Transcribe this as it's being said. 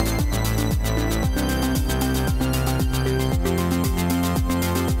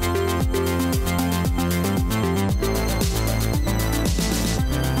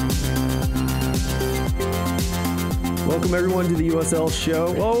Welcome everyone to the USL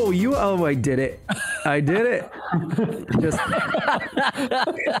show. Oh, I did it. Just,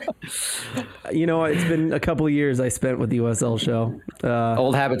 it's been a couple of years I spent with the USL show.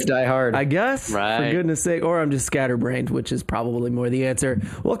 Old habits die hard. I guess, right. For goodness sake, or I'm just scatterbrained, which is probably more the answer.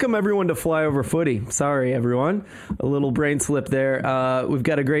 Welcome everyone to Flyover Footy. Sorry, everyone. A little brain slip there. We've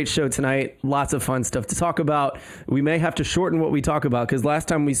got a great show tonight. Lots of fun stuff to talk about. We may have to shorten what we talk about because last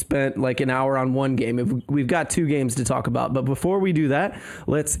time we spent like an hour on one game. We've got two games to talk about. But before we do that,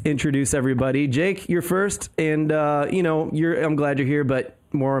 let's introduce everybody. Jake, you're first. And, I'm glad you're here. But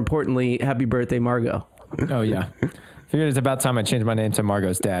more importantly, happy birthday, Margot. Oh, yeah. Figured it's about time I changed my name to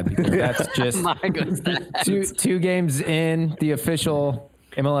Margot's dad, because that's just Margot's dad. two games in the official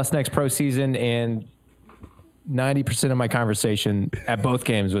MLS Next Pro season, and 90% of my conversation at both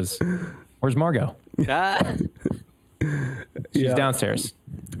games was, "Where's Margot?" She's downstairs.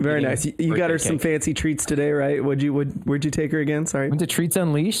 Very nice. You got her some fancy treats today, right? Where'd you take her again? Sorry. Went to Treats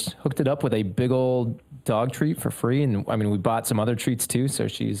Unleashed, hooked it up with a big old dog treat for free, and we bought some other treats too, so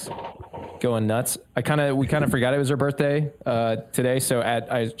she's going nuts. We kind of forgot it was her birthday today,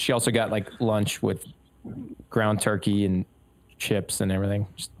 so she also got like lunch with ground turkey and chips and everything.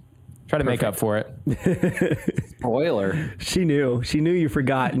 Just try to make up for it. Spoiler. She knew you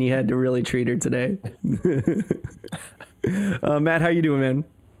forgot, and you had to really treat her today. Matt, how you doing, man?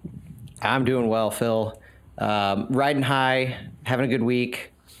 I'm doing well, Phil. Riding high, having a good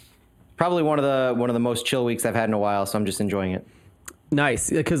week. Probably one of the most chill weeks I've had in a while, so I'm just enjoying it. Nice,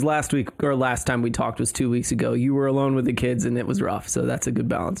 because last time we talked was 2 weeks ago. You were alone with the kids, and it was rough, so that's a good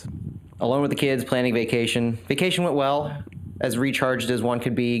balance. Alone with the kids, planning vacation. Vacation went well, as recharged as one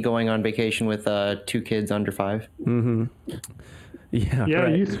could be going on vacation with 2 kids under 5. Mm-hmm. Yeah,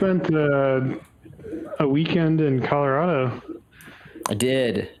 right. You spent a weekend in Colorado. I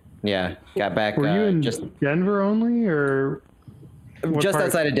did. Yeah, got back. Were you in just Denver only, or just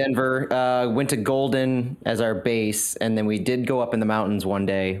outside of Denver? Went to Golden as our base, and then we did go up in the mountains one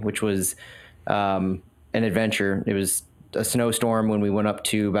day, which was an adventure. It was a snowstorm when we went up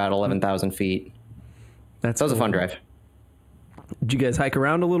to about 11,000 feet. That was a fun drive. Did you guys hike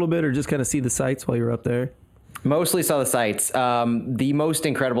around a little bit, or just kind of see the sights while you were up there? Mostly saw the sights. The most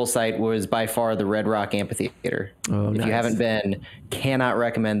incredible sight was by far the Red Rock Amphitheater. Oh, if you haven't been, cannot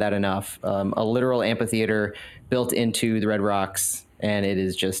recommend that enough. A literal amphitheater built into the Red Rocks, and it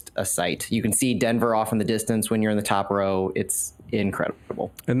is just a sight. You can see Denver off in the distance when you're in the top row. It's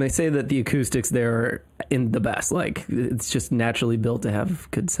incredible. And they say that the acoustics there are in the best. Like, it's just naturally built to have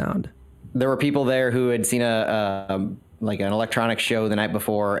good sound. There were people there who had seen an electronic show the night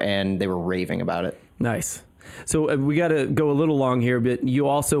before, and they were raving about it. Nice. So we got to go a little long here, but you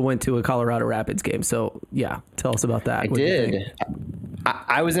also went to a Colorado Rapids game. So, yeah, tell us about that. I did.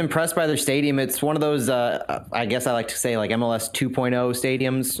 I was impressed by their stadium. It's one of those, I guess I like to say, like MLS 2.0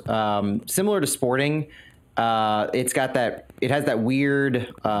 stadiums, similar to Sporting. It has that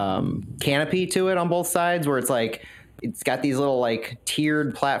weird canopy to it on both sides where it's got these little like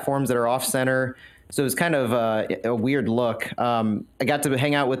tiered platforms that are off center. So it was kind of a weird look. I got to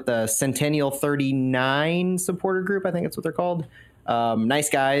hang out with the Centennial 39 supporter group. I think that's what they're called. Nice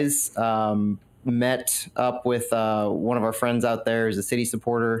guys. Met up with one of our friends out there who's a City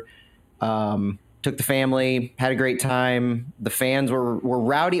supporter. Took the family, had a great time. The fans were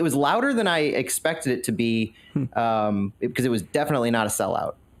rowdy. It was louder than I expected it to be because it was definitely not a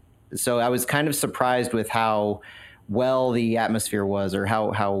sellout. So I was kind of surprised with how well the atmosphere was, or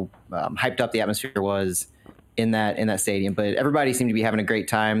how hyped up the atmosphere was in that stadium. But everybody seemed to be having a great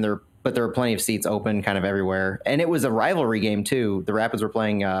time. There were plenty of seats open kind of everywhere. And it was a rivalry game too. The Rapids were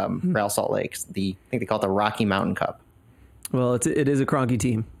playing Real Salt Lake. I think they call it the Rocky Mountain Cup. Well, it is a Kroenke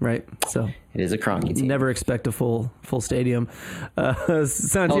team, right? So it is a Kroenke team. Never expect a full stadium.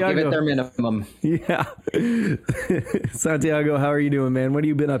 Santiago, they'll give it their minimum. Yeah. Santiago, how are you doing, man? What have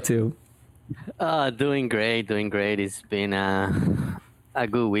you been up to? Doing great. It's been a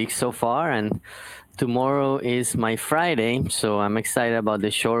good week so far, and tomorrow is my Friday, so I'm excited about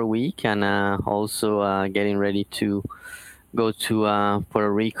the short week, and also getting ready to go to Puerto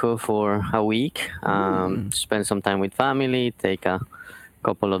Rico for a week, spend some time with family, take a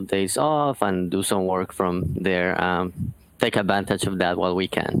couple of days off, and do some work from there. Take advantage of that while we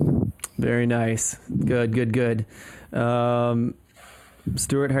can. Very nice. Good.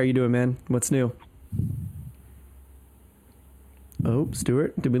 Stuart, how are you doing, man? What's new? Oh,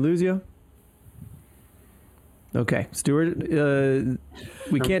 Stuart, did we lose you? Okay, Stuart,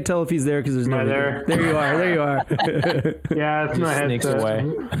 we can't tell if he's there because there's no there. There you are. Yeah, it's my sneaks headset.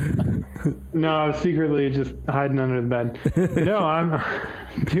 away. No, I was secretly just hiding under the bed. No, I'm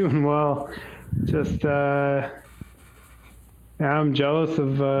doing well. Just I'm jealous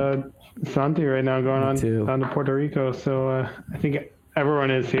of Santi right now going on too. down to Puerto Rico. So I think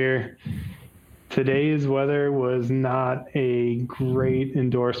everyone is here. Today's weather was not a great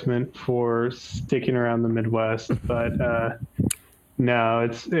endorsement for sticking around the Midwest, but no,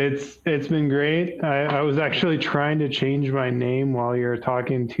 it's been great. I was actually trying to change my name while you were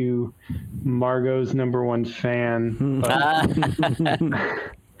talking to Margot's #1 fan. But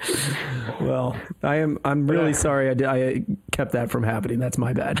Well, I'm really sorry I kept that from happening. That's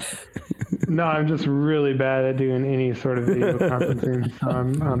my bad. no, I'm just really bad at doing any sort of video conferencing. So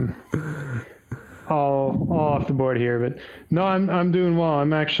I'm all off the board here, but no, I'm doing well.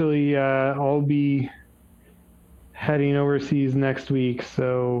 I'm actually I'll be heading overseas next week,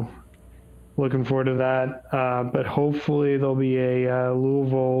 so looking forward to that. But hopefully there'll be a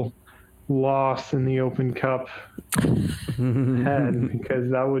Louisville loss in the Open Cup head,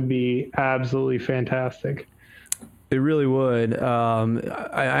 because that would be absolutely fantastic. It really would.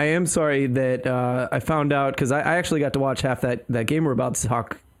 I am sorry that I found out, because I actually got to watch half that game we're about to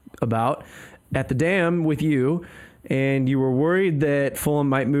talk about at the Dam with you, and you were worried that Fulham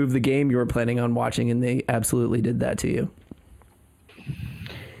might move the game you were planning on watching, and they absolutely did that to you.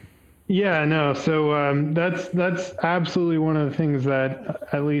 Yeah, no. So that's absolutely one of the things that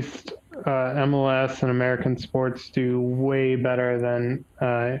at least MLS and American sports do way better than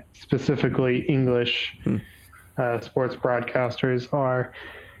specifically English sports broadcasters are.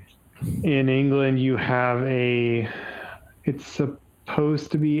 In England, you have it's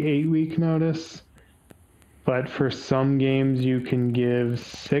supposed to be 8-week notice, but for some games you can give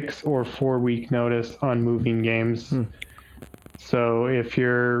 6 or 4-week notice on moving games. So if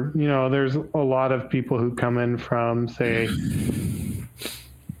you're, there's a lot of people who come in from, say,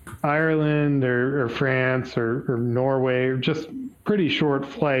 Ireland or France or Norway, or just pretty short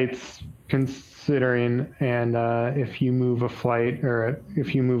flights considering. And if you move a flight or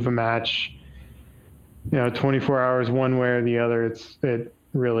if you move a match, 24 hours one way or the other, it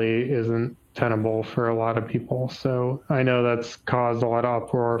really isn't tenable for a lot of people. So I know that's caused a lot of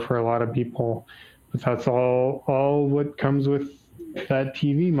uproar for a lot of people, but that's all what comes with that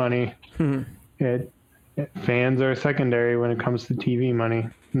TV money. Fans are secondary when it comes to TV money.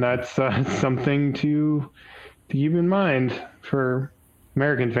 And that's something to keep in mind for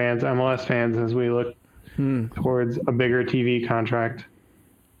American fans, MLS fans, as we look towards a bigger TV contract.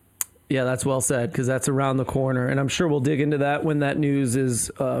 Yeah, that's well said, because that's around the corner, and I'm sure we'll dig into that when that news is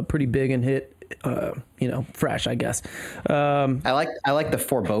pretty big and hit, fresh, I guess. I like the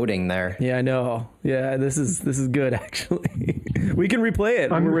foreboding there. Yeah, I know. Yeah, this is good, actually. We can replay it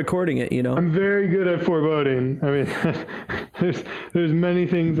when we're recording it. I'm very good at foreboding. I mean, there's many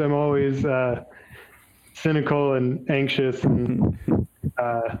things I'm always cynical and anxious and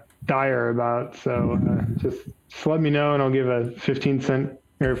dire about. So just let me know, and I'll give a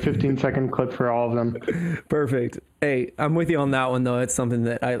 15-second clip for all of them. Perfect. Hey, I'm with you on that one, though. It's something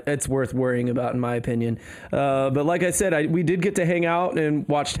that it's worth worrying about, in my opinion. But like I said, we did get to hang out and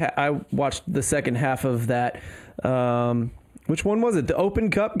I watched the second half of that. Which one was it? The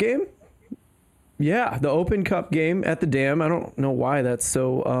Open Cup game? Yeah, the Open Cup game at the Dam. I don't know why that's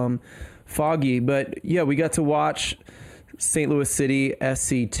so foggy, but yeah, we got to watch St. Louis City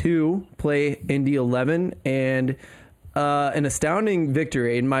SC2 play Indy 11, and an astounding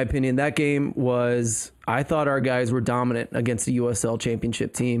victory, in my opinion. That game I thought our guys were dominant against the USL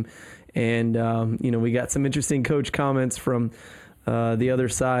championship team. And, we got some interesting coach comments from the other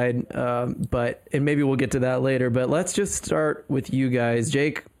side, and maybe we'll get to that later. But let's just start with you guys.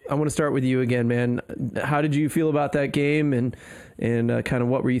 Jake, I want to start with you again, man. How did you feel about that game, and kind of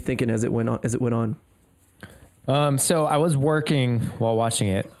what were you thinking as it went on? So I was working while watching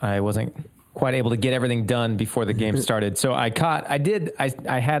it. I wasn't quite able to get everything done before the game started. So I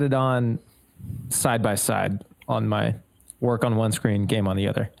had it on side by side on my work on one screen, game on the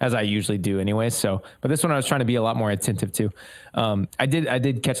other, as I usually do anyway. So, but this one I was trying to be a lot more attentive to. I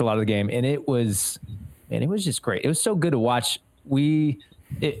did catch a lot of the game, and it was just great. It was so good to watch. We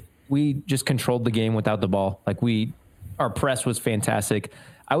just controlled the game without the ball. Like our press was fantastic.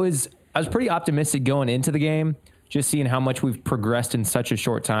 I was pretty optimistic going into the game, just seeing how much we've progressed in such a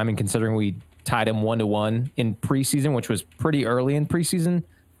short time, and considering we tied him 1-1 in preseason, which was pretty early in preseason,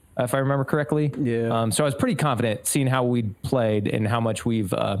 if I remember correctly. Yeah. So I was pretty confident seeing how we'd played and how much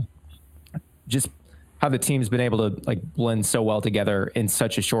we've just how the team's been able to blend so well together in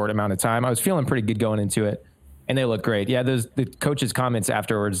such a short amount of time. I was feeling pretty good going into it, and they look great. Yeah, the coach's comments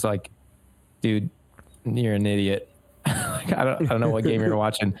afterwards, dude, you're an idiot. I don't know what game you're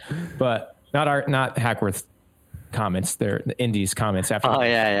watching, but not Hackworth comments, the Indy's comments after. Oh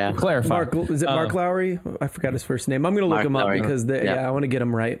yeah. Clarify. Is it Mark Lowry? I forgot his first name. I'm going to look Mark him up Lowry. because I want to get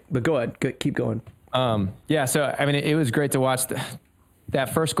him right. But go ahead, keep going. Yeah, so I mean, it was great to watch.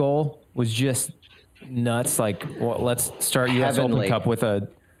 That first goal was just nuts. Like, well, let's start U.S. Heavenly. Open Cup with a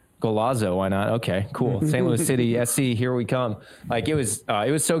golazo. Why not? Okay, cool. St. Louis City SC, here we come. Like, it was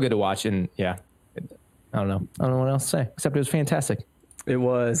so good to watch, and yeah, I don't know what else to say except it was fantastic. It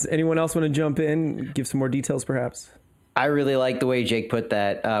was. Anyone else want to jump in? Give some more details, perhaps. I really like the way Jake put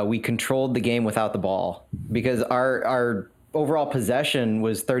that. We controlled the game without the ball because our overall possession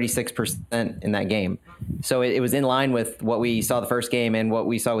was 36% in that game. So it was in line with what we saw the first game and what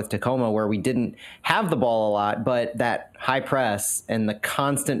we saw with Tacoma, where we didn't have the ball a lot, but that high press and the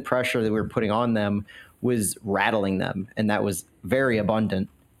constant pressure that we were putting on them was rattling them. And that was very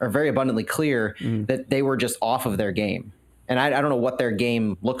abundantly clear that they were just off of their game. And I don't know what their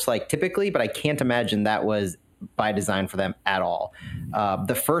game looks like typically, but I can't imagine that was by design for them at all.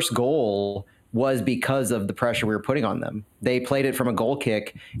 The first goal was because of the pressure we were putting on them. They played it from a goal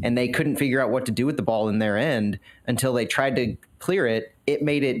kick, and they couldn't figure out what to do with the ball in their end until they tried to clear it. It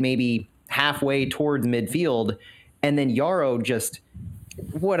made it maybe halfway towards midfield, and then Yarrow just,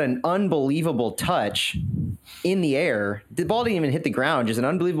 what an unbelievable touch in the air. The ball didn't even hit the ground, just an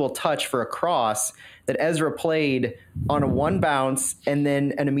unbelievable touch for a cross that Ezra played on a one bounce and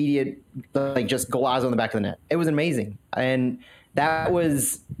then an immediate, like, just golazo on the back of the net. It was amazing. And that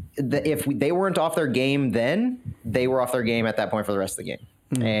was, if they weren't off their game then, they were off their game at that point for the rest of the game.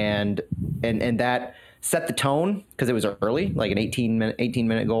 And that set the tone because it was early, like an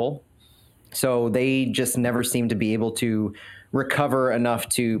 18-minute goal. So they just never seemed to be able to recover enough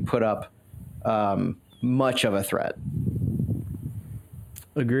to put up much of a threat.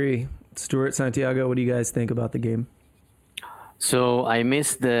 Agree. Stuart, Santiago, what do you guys think about the game? So I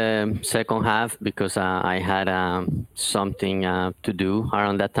missed the second half because I had something to do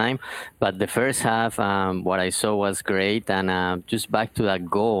around that time. But the first half, what I saw was great. And just back to that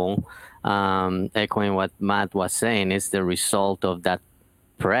goal, echoing what Matt was saying, is the result of that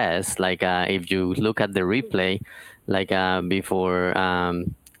press. Like if you look at the replay, like before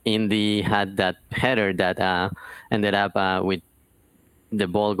Indy had that header that ended up with the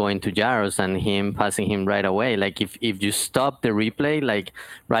ball going to Jaros and him passing him right away. Like if you stop the replay, like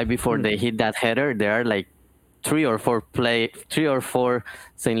right before they hit that header, there are like three or four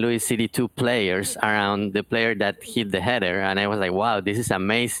St. Louis City 2 players around the player that hit the header. And I was like, wow, this is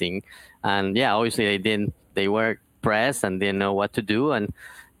amazing. And yeah, obviously they were pressed and didn't know what to do and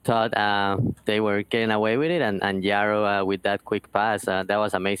thought they were getting away with it. And Yarrow with that quick pass, that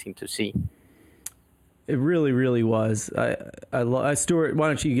was amazing to see. It really, really was. Stuart, why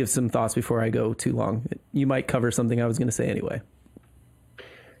don't you give some thoughts before I go too long? You might cover something I was going to say anyway.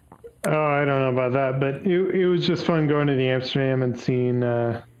 Oh, I don't know about that, but it was just fun going to the Amsterdam and seeing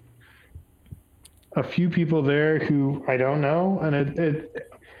a few people there who I don't know. And it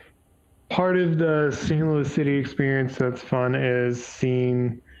part of the St. Louis City experience that's fun is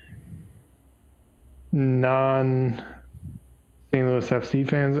seeing non-St. Louis FC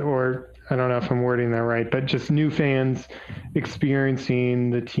fans, or I don't know if I'm wording that right, but just new fans experiencing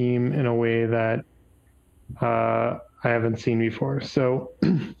the team in a way that I haven't seen before. So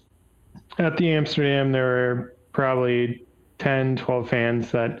at the Amsterdam, there were probably 10, 12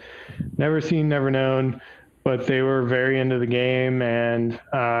 fans that never seen, never known, but they were very into the game. And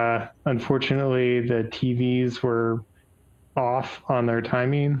unfortunately, the TVs were off on their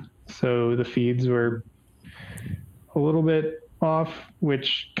timing. So the feeds were a little bit off,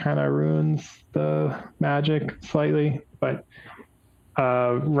 which kind of ruins the magic slightly. But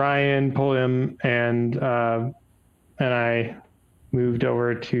Ryan, Pulliam, and I moved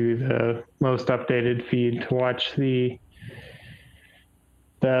over to the most updated feed to watch the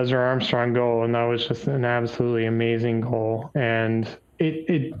Ezra Armstrong goal, and that was just an absolutely amazing goal. And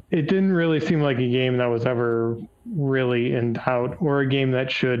it didn't really seem like a game that was ever really in doubt, or a game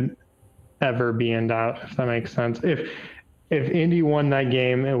that should ever be in doubt, if that makes sense. If Indy won that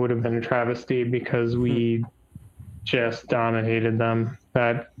game, it would have been a travesty because we just dominated them.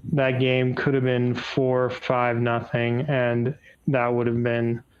 That game could have been 4-5-0, and that would have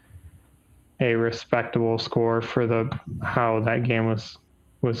been a respectable score for how that game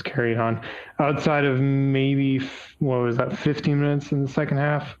was carried on. Outside of maybe 15 minutes in the second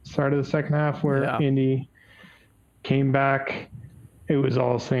half, start of the second half, where Indy came back, it was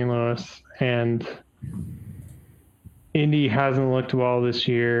all St. Louis. And Indy hasn't looked well this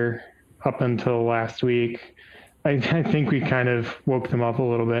year up until last week. I think we kind of woke them up a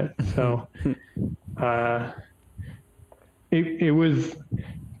little bit. So it was,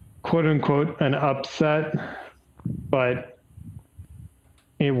 quote unquote, an upset but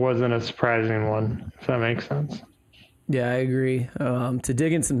it wasn't a surprising one, if that makes sense. Yeah, I agree. To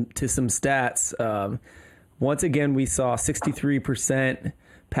dig into some stats, once again, we saw 63%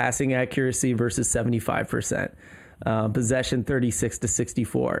 passing accuracy versus 75%. Possession 36 to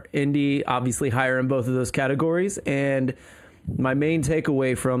 64. Indy obviously higher in both of those categories. And my main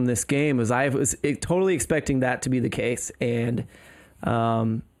takeaway from this game was I was totally expecting that to be the case. And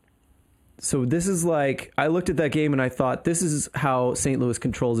so this is like, I looked at that game and I thought, this is how St. Louis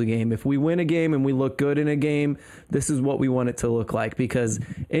controls a game. If we win a game and we look good in a game, this is what we want it to look like, because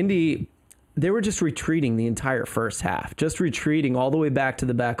Indy, they were just retreating the entire first half, just retreating all the way back to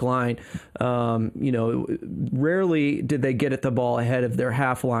the back line. Rarely did they get at the ball ahead of their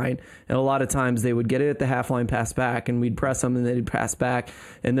half line. And a lot of times they would get it at the half line, pass back, and we'd press them and they'd pass back,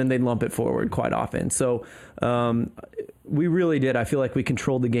 and then they'd lump it forward quite often. So we really did. I feel like we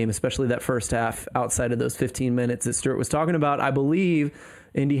controlled the game, especially that first half outside of those 15 minutes that Stuart was talking about. I believe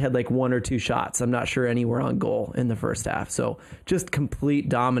Indy had like 1 or 2 shots. I'm not sure anywhere on goal in the first half. So just complete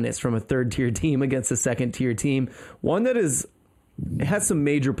dominance from a third-tier team against a second-tier team. One that has some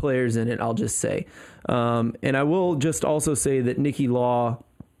major players in it, I'll just say. And I will just also say that Nicky Law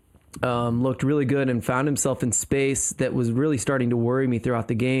looked really good and found himself in space that was really starting to worry me throughout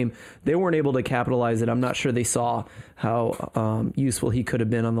the game. They weren't able to capitalize it. I'm not sure they saw how useful he could have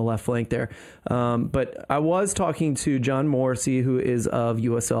been on the left flank there. But I was talking to John Morrissey, who is of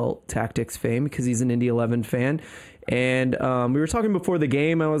USL Tactics fame, because he's an Indy 11 fan. And we were talking before the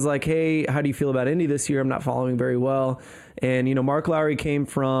game. I was like, hey, how do you feel about Indy this year? I'm not following very well. And, Mark Lowry came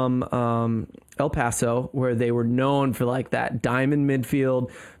from El Paso, where they were known for like that diamond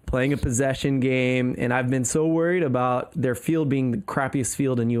midfield, playing a possession game. And I've been so worried about their field being the crappiest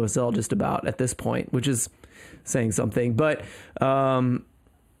field in USL just about at this point, which is saying something. But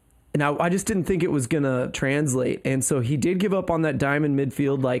and I just didn't think it was going to translate. And so he did give up on that diamond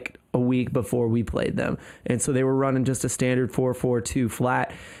midfield like a week before we played them. And so they were running just a standard 4-4-2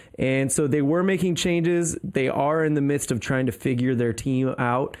 flat. And so they were making changes. They are in the midst of trying to figure their team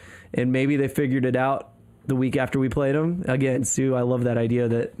out. And maybe they figured it out the week after we played them. Again, Sue, I love that idea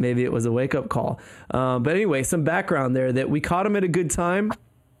that maybe it was a wake-up call. But anyway, some background there that we caught them at a good time.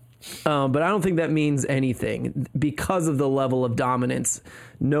 But I don't think that means anything because of the level of dominance.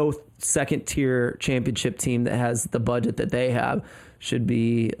 No second-tier championship team that has the budget that they have should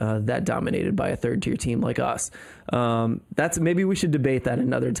be that dominated by a third-tier team like us. That's maybe we should debate that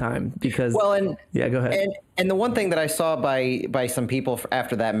another time because. Well, and yeah, go ahead. And the one thing that I saw by some people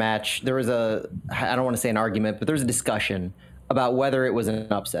after that match, there was I don't want to say an argument, but there was a discussion about whether it was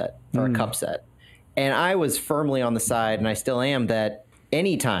an upset or a cup set, and I was firmly on the side, and I still am, that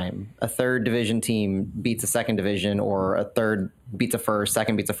anytime a third division team beats a second division, or a third beats a first,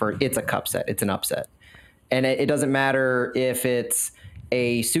 second beats a first, it's a cup set. It's an upset. And it doesn't matter if it's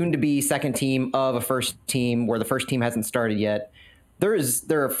a soon-to-be second team of a first team where the first team hasn't started yet. There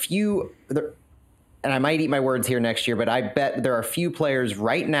are a few, and I might eat my words here next year, but I bet there are a few players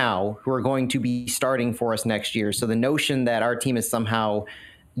right now who are going to be starting for us next year. So the notion that our team is somehow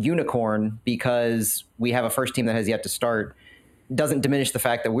unicorn because we have a first team that has yet to start doesn't diminish the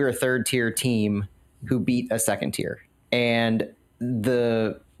fact that we're a third-tier team who beat a second tier. And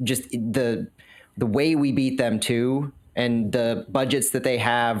the way we beat them too, and the budgets that they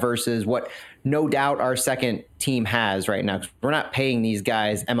have versus what no doubt our second team has right now. We're not paying these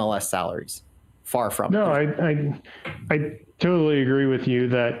guys MLS salaries. Far from it. I totally agree with you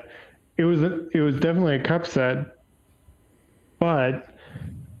that it was definitely a cup set, but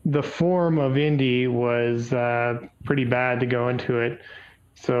the form of Indy was pretty bad to go into it.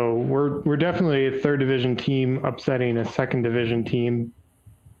 So we're definitely a third division team upsetting a second division team.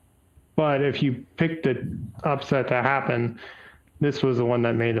 But if you picked an upset to happen, this was the one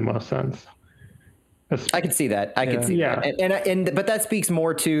that made the most sense. I could see that. I could see that. But that speaks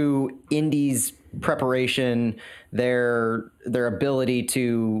more to Indy's preparation, their ability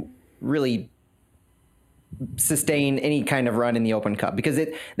to really sustain any kind of run in the Open Cup, because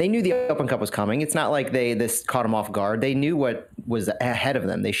they knew the Open Cup was coming. It's not like this caught them off guard. They knew what was ahead of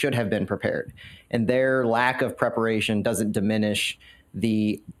them. They should have been prepared, and their lack of preparation doesn't diminish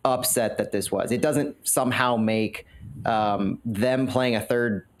the upset that this was. It doesn't somehow make them playing a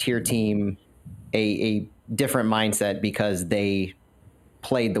third tier team a different mindset because they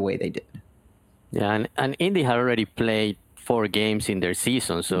played the way they did. Yeah, and Indy had already played 4 games in their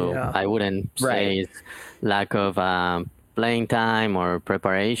season, so I wouldn't say it's lack of playing time or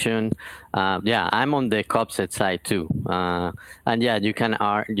preparation. I'm on the cup set side too, and yeah, you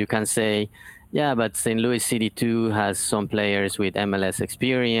can say Yeah, but St. Louis City too has some players with MLS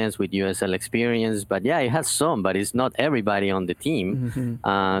experience, with USL experience. But yeah, it has some, but it's not everybody on the team.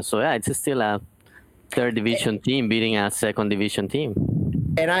 So yeah, it's still a third division team beating a second division team.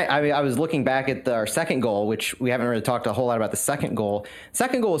 And I was looking back at our second goal, which we haven't really talked a whole lot about the second goal.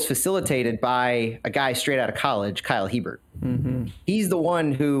 Second goal was facilitated by a guy straight out of college, Kyle Hebert. He's the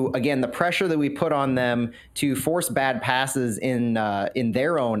one who, again, the pressure that we put on them to force bad passes in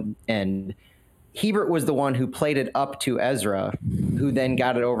their own end. Hebert was the one who played it up to Ezra, who then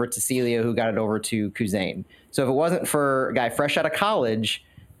got it over to Celia, who got it over to Kuzain. So if it wasn't for a guy fresh out of college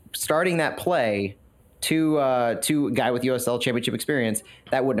starting that play to a guy with USL championship experience,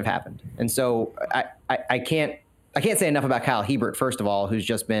 that wouldn't have happened. And so I can't say enough about Kyle Hebert, first of all, who's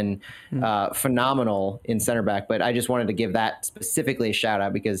just been phenomenal in center back. But I just wanted to give that specifically a shout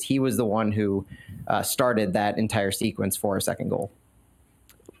out because he was the one who started that entire sequence for a second goal.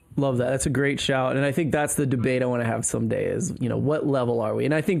 Love that. That's a great shout. And I think that's the debate I want to have someday is, what level are we?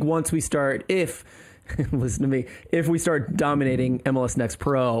 And I think once we start, listen to me, if we start dominating MLS Next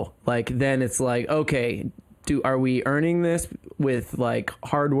Pro, then it's okay, are we earning this with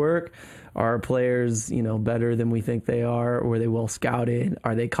hard work? Are players, better than we think they are? Or are they well scouted?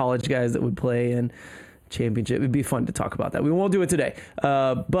 Are they college guys that would play in championship? It'd be fun to talk about that. We won't do it today.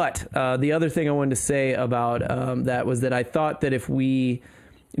 But the other thing I wanted to say about that was that I thought that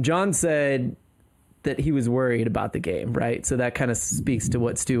John said that he was worried about the game, right? So that kind of speaks to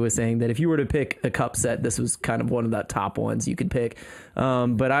what Stu was saying, that if you were to pick a cup set, this was kind of one of the top ones you could pick.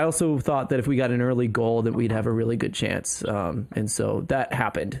 But I also thought that if we got an early goal, that we'd have a really good chance. And so that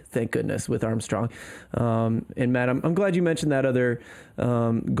happened, thank goodness, with Armstrong. And Matt, I'm glad you mentioned that other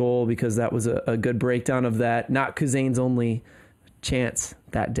goal because that was a good breakdown of that. Not Kuzain's only chance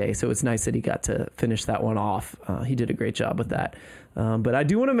that day. So it's nice that he got to finish that one off. He did a great job with that. But I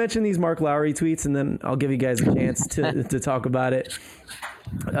do want to mention these Mark Lowry tweets, and then I'll give you guys a chance to talk about it.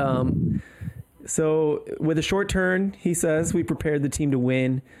 So with a short turn, he says, we prepared the team to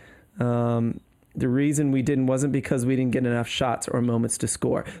win. The reason we didn't wasn't because we didn't get enough shots or moments to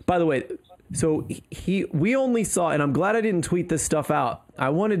score. By the way, so we only saw, and I'm glad I didn't tweet this stuff out. I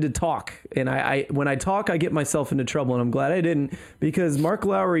wanted to talk, and when I talk, I get myself into trouble, and I'm glad I didn't because Mark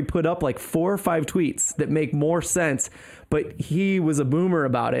Lowry put up 4 or 5 tweets that make more sense, but he was a boomer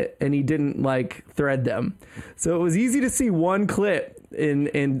about it, and he didn't thread them. So it was easy to see one clip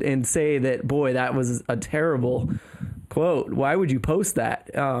and say that, boy, that was a terrible quote. Why would you post that?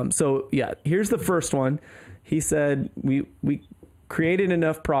 So yeah, here's the first one. He said, we created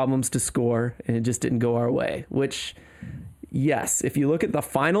enough problems to score and it just didn't go our way, which yes, if you look at the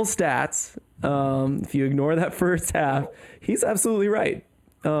final stats, if you ignore that first half, he's absolutely right.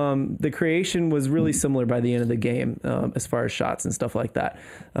 The creation was really similar by the end of the game as far as shots and stuff like that.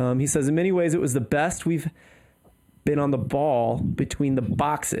 He says in many ways it was the best we've been on the ball between the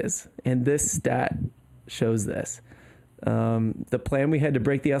boxes, and this stat shows this. The plan we had to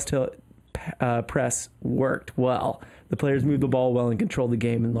break the Astel press worked well. The players moved the ball well and controlled the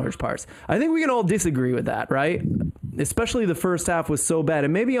game in large parts. I think we can all disagree with that, right? Especially the first half was so bad.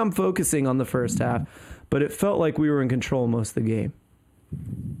 And maybe I'm focusing on the first half, but it felt like we were in control most of the game.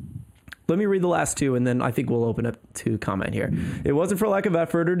 Let me read the last two, and then I think we'll open up to comment here. It wasn't for lack of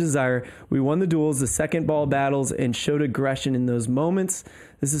effort or desire. We won the duels, the second ball battles, and showed aggression in those moments.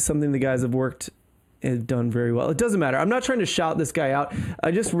 This is something the guys have done very well. It doesn't matter. I'm not trying to shout this guy out.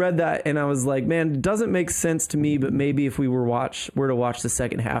 I just read that and I was like, man, it doesn't make sense to me, but maybe if we were to watch the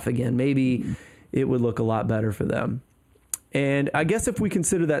second half again, maybe it would look a lot better for them. And I guess if we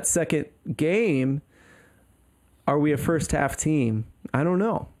consider that second game, are we a first half team? I don't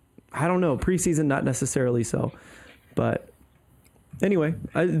know. Preseason, not necessarily so. But anyway,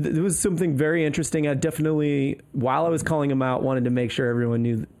 it was something very interesting. I definitely, while I was calling him out, wanted to make sure everyone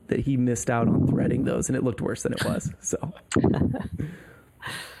knew that he missed out on threading those, and it looked worse than it was. So,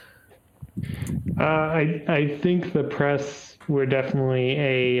 I think the press were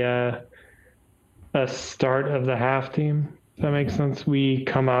definitely a start of the half team. If that makes sense. We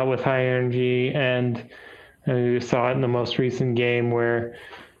come out with high energy, and we saw it in the most recent game where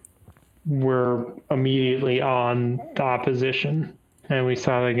we're immediately on the opposition, and we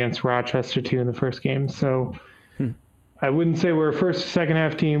saw it against Rochester too in the first game. So I wouldn't say we're a second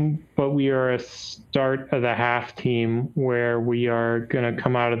half team, but we are a start of the half team where we are going to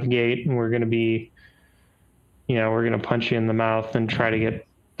come out of the gate and we're going to be, we're going to punch you in the mouth and try to get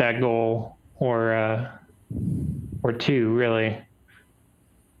that goal or two, really.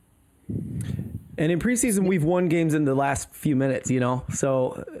 And in preseason, we've won games in the last few minutes,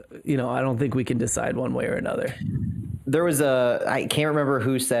 so, I don't think we can decide one way or another. There was I can't remember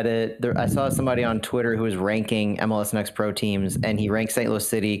who said it. I saw somebody on Twitter who was ranking MLS Next Pro teams, and he ranked St. Louis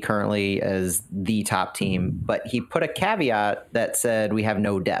City currently as the top team, but he put a caveat that said we have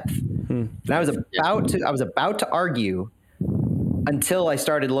no depth. And I was about to argue until I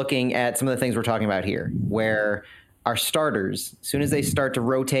started looking at some of the things we're talking about here, where our starters, as soon as they start to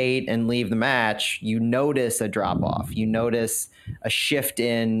rotate and leave the match, you notice a drop off. You notice a shift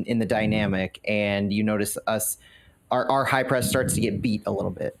in the dynamic, and you notice our high press starts to get beat a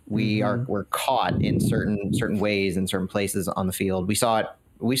little bit. We're caught in certain ways in certain places on the field.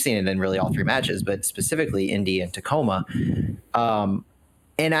 We've seen it in really all three matches, but specifically Indy and Tacoma.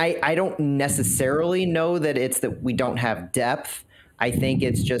 And I don't necessarily know that it's that we don't have depth. I think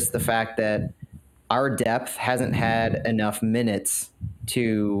it's just the fact that our depth hasn't had enough minutes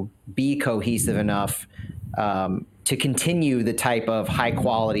to be cohesive enough to continue the type of high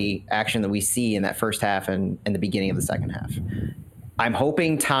quality action that we see in that first half and the beginning of the second half. I'm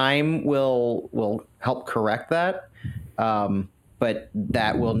hoping time will help correct that. But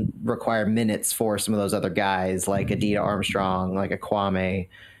that will require minutes for some of those other guys like Adida Armstrong, like a Kwame.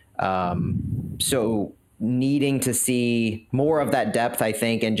 So needing to see more of that depth, I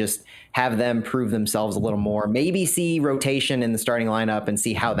think, and just have them prove themselves a little more. Maybe see rotation in the starting lineup and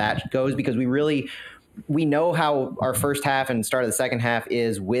see how that goes, because we know how our first half and start of the second half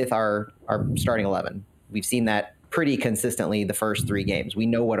is with our starting 11. We've seen that pretty consistently the first three games. We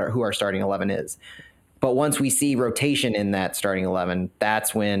know who our starting 11 is. But once we see rotation in that starting 11,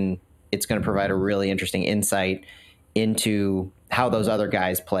 that's when it's going to provide a really interesting insight into how those other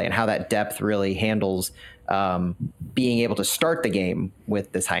guys play and how that depth really handles being able to start the game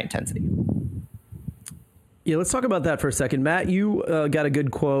with this high intensity. Yeah, let's talk about that for a second. Matt, you got a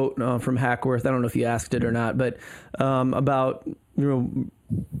good quote from Hackworth. I don't know if you asked it or not, but about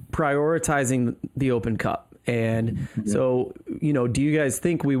prioritizing the Open Cup. And so, do you guys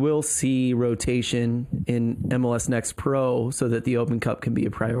think we will see rotation in MLS Next Pro so that the Open Cup can be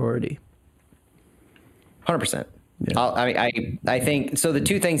a priority? 100%. Yeah. I think so. The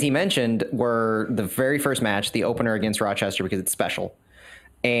two things he mentioned were the very first match, the opener against Rochester, because it's special,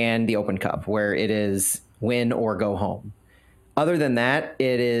 and the Open Cup, where it is win or go home. Other than that,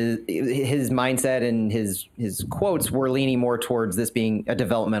 it is his mindset and his quotes were leaning more towards this being a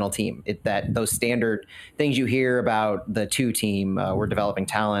developmental team. That those standard things you hear about the two team, we're developing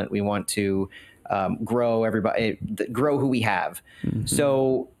talent. We want to grow everybody, grow who we have. Mm-hmm.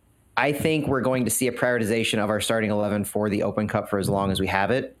 So I think we're going to see a prioritization of our starting 11 for the Open Cup for as long as we have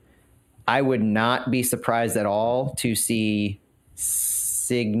it. I would not be surprised at all to see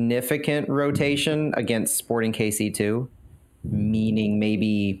significant rotation against Sporting KC 2. Meaning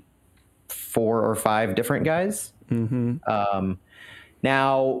maybe 4 or 5 different guys. Mm-hmm.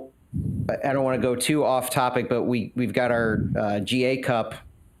 Now, I don't want to go too off topic, but we've got our GA Cup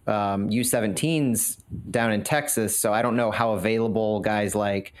U17s down in Texas, so I don't know how available guys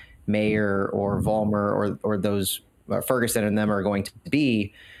like Mayer or Vollmer or those Ferguson and them are going to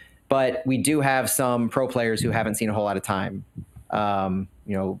be. But we do have some pro players who haven't seen a whole lot of time.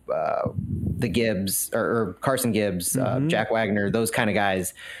 The Gibbs or Carson Gibbs, Jack Wagner, those kind of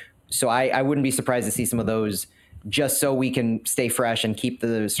guys. So I wouldn't be surprised to see some of those just so we can stay fresh and keep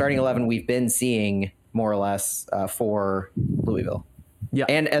the starting 11 we've been seeing more or less for Louisville. Yeah.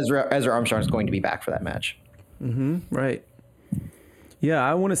 And Ezra Armstrong is going to be back for that match. Mm-hmm. Right. Yeah.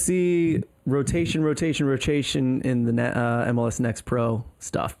 I want to see rotation in the MLS Next Pro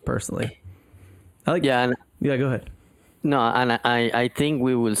stuff personally. Go ahead. No, and I think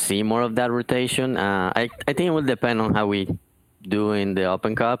we will see more of that rotation. I think it will depend on how we do in the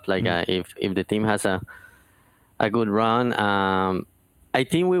Open Cup. Like if the team has a good run, I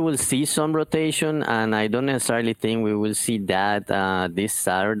think we will see some rotation, and I don't necessarily think we will see that this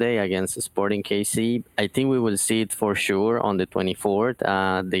Saturday against Sporting KC. I think we will see it for sure on the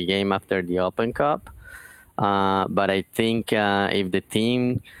 24th, the game after the Open Cup. But I think if the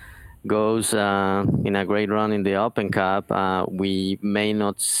team goes in a great run in the Open Cup, we may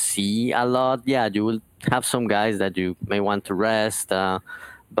not see a lot. Yeah, you will have some guys that you may want to rest.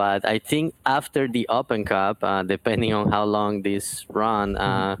 But I think after the Open Cup, depending on how long this run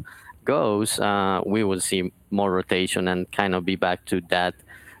goes, we will see more rotation and kind of be back to that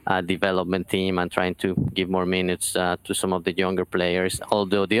development team and trying to give more minutes to some of the younger players.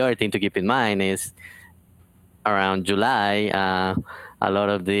 Although the other thing to keep in mind is around July, a lot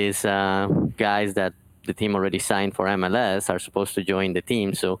of these guys that the team already signed for MLS are supposed to join the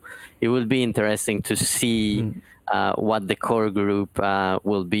team. So it will be interesting to see what the core group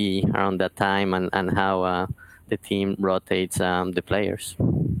will be around that time and how the team rotates the players.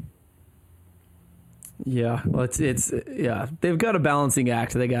 Yeah, well, it's yeah. They've got a balancing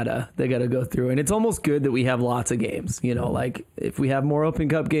act. They gotta go through, and it's almost good that we have lots of games. You know, like if we have more Open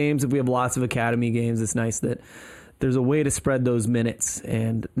Cup games, if we have lots of Academy games, it's nice that there's a way to spread those minutes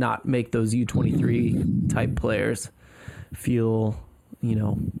and not make those U23 type players feel, you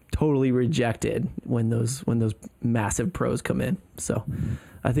know, totally rejected when those massive pros come in. So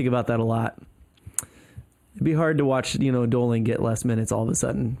I think about that a lot. It'd be hard to watch, you know, Doling get less minutes all of a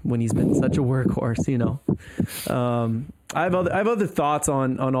sudden when he's been such a workhorse, you know. I have other thoughts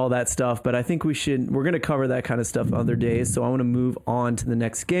on all that stuff, but I think we're going to cover that kind of stuff other days. So I want to move on to the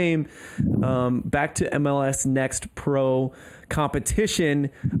next game. Back to MLS Next Pro competition.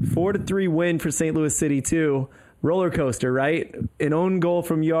 4-3 win for St. Louis City 2. Roller coaster, right? An own goal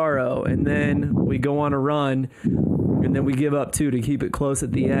from Yarrow, and then we go on a run, and then we give up 2 to keep it close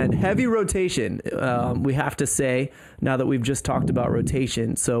at the end. Heavy rotation, we have to say, now that we've just talked about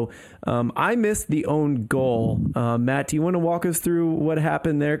rotation. So I missed the own goal. Matt, do you want to walk us through what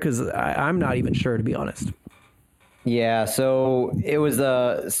happened there? Because I'm not even sure, to be honest. Yeah, so it was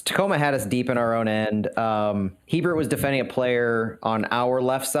Tacoma had us deep in our own end. Hebert was defending a player on our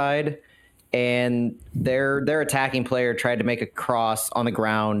left side, and their attacking player tried to make a cross on the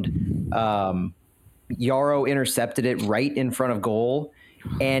ground. Yarrow intercepted it right in front of goal,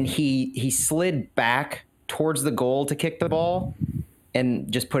 and he slid back towards the goal to kick the ball and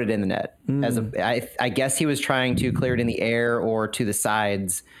just put it in the net. I guess he was trying to clear it in the air or to the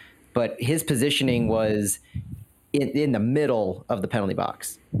sides, but his positioning was in the middle of the penalty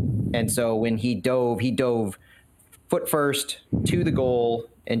box. And so when he dove foot first to the goal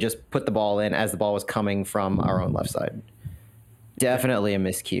and just put the ball in as the ball was coming from our own left side. Definitely a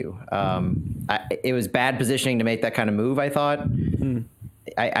miscue. It was bad positioning to make that kind of move, I thought.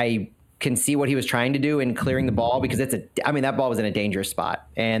 I can see what he was trying to do in clearing the ball, because that ball was in a dangerous spot,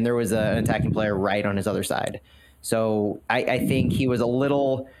 and there was an attacking player right on his other side. So I think he was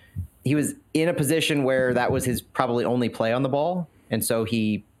in a position where that was his probably only play on the ball, and so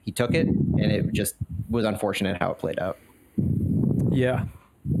he took it, and it just was unfortunate how it played out. Yeah.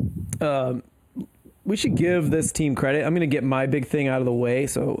 We should give this team credit. I'm going to get my big thing out of the way,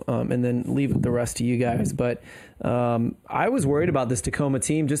 so and then leave the rest to you guys. But I was worried about this Tacoma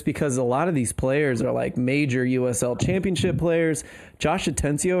team just because a lot of these players are like major USL Championship players. Josh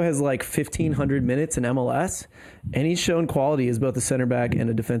Atencio has like 1,500 minutes in MLS, and he's shown quality as both a center back and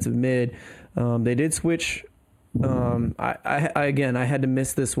a defensive mid. They did switch. I had to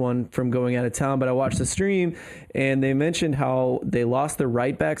miss this one from going out of town, but I watched the stream, and they mentioned how they lost their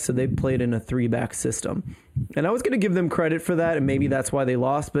right back, so they played in a 3-back system. And I was going to give them credit for that, and maybe that's why they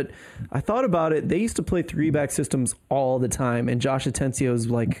lost, but I thought about it. They used to play 3-back systems all the time, and Josh Atencio is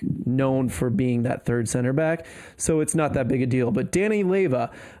like known for being that third center back, so it's not that big a deal. But Danny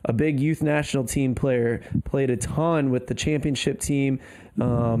Leyva, a big youth national team player, played a ton with the championship team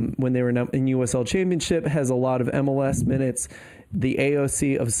when they were in USL Championship, has a lot of MLS minutes. The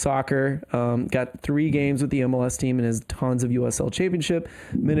AOC of soccer got 3 games with the MLS team and has tons of USL Championship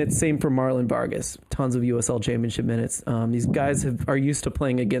minutes. Same for Marlon Vargas, tons of USL Championship minutes. These guys are used to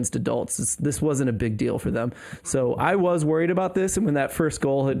playing against adults. This wasn't a big deal for them. So I was worried about this, and when that first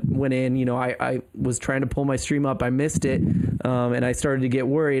goal went in, you know, I was trying to pull my stream up. I missed it, and I started to get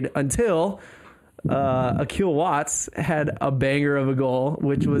worried until Akil Watts had a banger of a goal,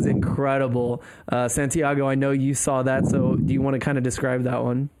 which was incredible. Santiago, I know you saw that, so do you want to kind of describe that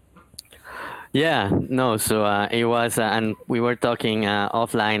one? Yeah, no, so it was, and we were talking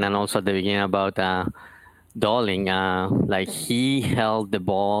offline and also at the beginning about Doling. Like, he held the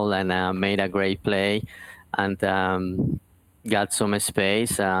ball and made a great play and got some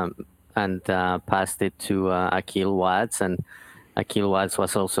space and passed it to Akil Watts, and Akil Watts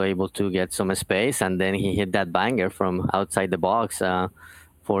was also able to get some space, and then he hit that banger from outside the box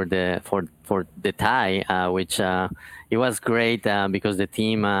for the tie, which it was great because the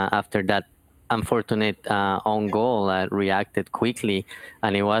team after that unfortunate own goal reacted quickly,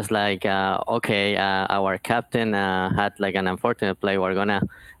 and it was like okay, our captain had like an unfortunate play. We're gonna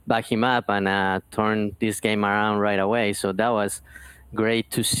back him up and turn this game around right away. So that was great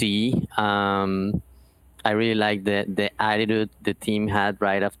to see. I really like the attitude the team had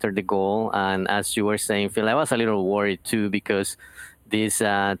right after the goal. And as you were saying, Phil, I was a little worried too, because this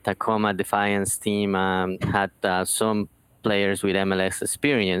Tacoma Defiance team had some players with MLS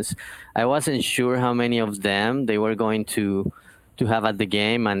experience. I wasn't sure how many of them they were going to have at the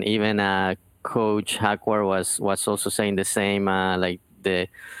game. And even Coach Hakwar was also saying the same, like the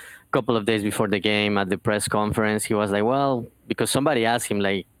couple of days before the game at the press conference. He was like, well, because somebody asked him,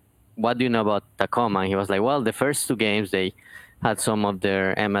 like, what do you know about Tacoma? And he was like, well, the first 2 games they had some of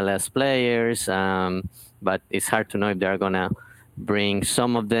their MLS players, but it's hard to know if they're gonna bring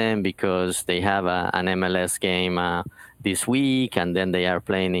some of them because they have an MLS game this week, and then they are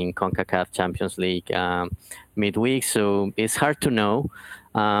playing in CONCACAF Champions League midweek. So it's hard to know.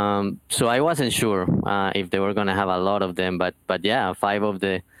 So I wasn't sure if they were gonna have a lot of them, but yeah, 5 of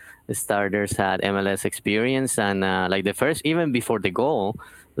the starters had MLS experience, and like the first, even before the goal,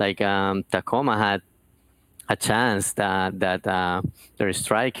 like Tacoma had a chance that their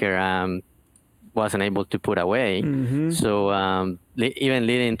striker wasn't able to put away. So even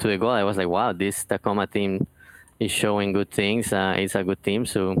leading to the goal, I was like, wow, this Tacoma team is showing good things. It's a good team,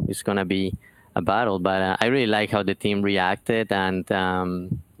 so it's gonna be a battle. But I really like how the team reacted and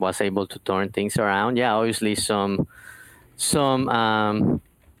was able to turn things around. Yeah, obviously some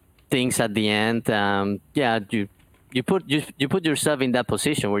things at the end. Yeah, you put yourself in that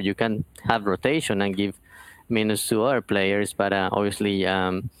position where you can have rotation and give minutes to other players, but obviously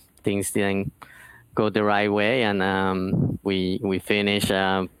things didn't go the right way, and we finished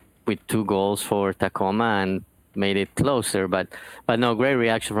with 2 goals for Tacoma and made it closer. But no, great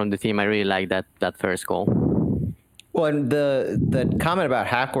reaction from the team. I really like that first goal. Well, and the comment about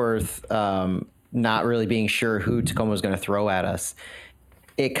Hackworth not really being sure who Tacoma was going to throw at us,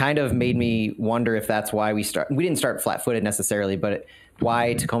 it kind of made me wonder if that's why we didn't start flat-footed necessarily, but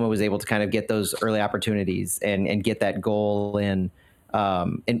why Tacoma was able to kind of get those early opportunities and get that goal in,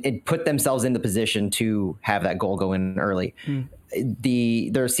 and put themselves in the position to have that goal go in early.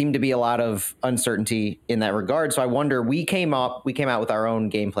 There seemed to be a lot of uncertainty in that regard. So I wonder, we came out with our own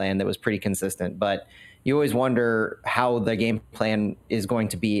game plan that was pretty consistent, but you always wonder how the game plan is going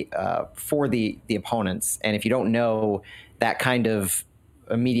to be for the opponents. And if you don't know, that kind of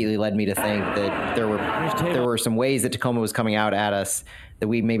immediately led me to think that there were some ways that Tacoma was coming out at us that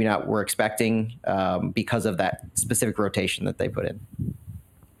we maybe not were expecting because of that specific rotation that they put in.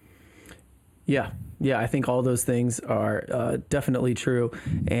 Yeah, I think all those things are definitely true.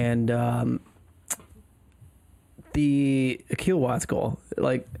 And the Akil Watts goal,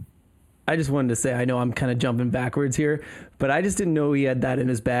 like, I just wanted to say, I know I'm kind of jumping backwards here, but I just didn't know he had that in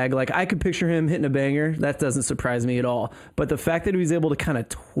his bag. Like, I could picture him hitting a banger. That doesn't surprise me at all. But the fact that he was able to kind of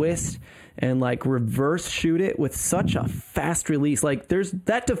twist and like reverse shoot it with such a fast release, like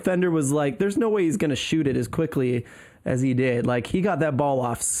that defender was like, there's no way he's going to shoot it as quickly as he did. Like, he got that ball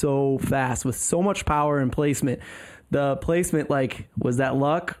off so fast with so much power and placement. The placement, like, was that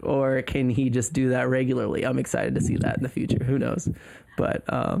luck, or can he just do that regularly? I'm excited to see that in the future. Who knows? But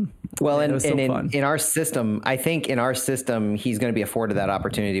well, man, and in our system, I think in our system, he's going to be afforded that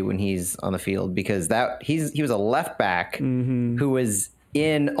opportunity when he's on the field, because he was a left back who was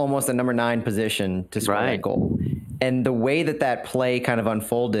in almost a number 9 position to score that goal. And the way that play kind of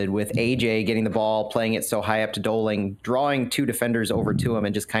unfolded with AJ getting the ball, playing it so high up to Doling, drawing 2 defenders over to him,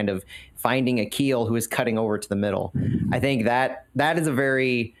 and just kind of finding Akil who is cutting over to the middle. I think that is a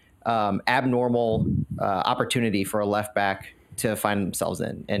very abnormal opportunity for a left back to find themselves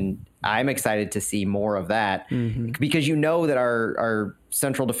in. And I'm excited to see more of that, because you know that our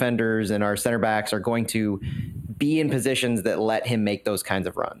central defenders and our center backs are going to be in positions that let him make those kinds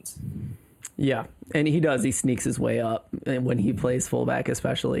of runs. Yeah, and he does. He sneaks his way up when he plays fullback,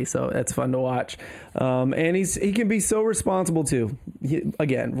 especially. So that's fun to watch. And he can be so responsible too.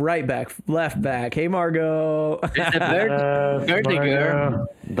 Again, right back, left back. Hey, Margot. The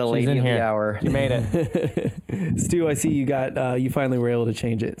lady of the hour. You made it. Stu, I see you you finally were able to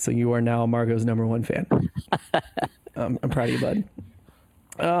change it. So you are now Margot's #1 fan. I'm proud of you, bud.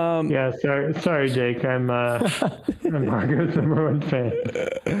 Yeah, sorry, Jake. I'm Margot's #1 fan.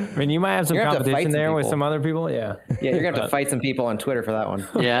 I mean, you might have some competition there with some other people. Yeah. Yeah, you're gonna have to fight some people on Twitter for that one.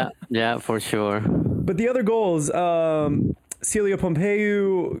 Yeah, for sure. But the other goals, Celio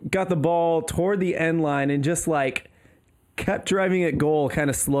Pompeu got the ball toward the end line and just like kept driving at goal kind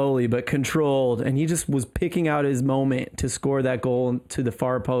of slowly but controlled, and he just was picking out his moment to score that goal to the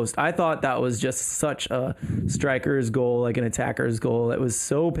far post. I thought that was just such a striker's goal, like an attacker's goal. That was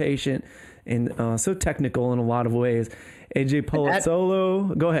so patient and so technical in a lot of ways. AJ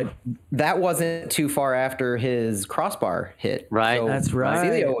Polozzolo, go ahead. That wasn't too far after his crossbar hit. Right. So that's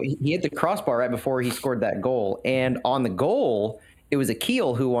right. Celio, he hit the crossbar right before he scored that goal. And on the goal, it was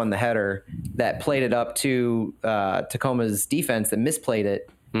Akil who won the header that played it up to Tacoma's defense that misplayed it.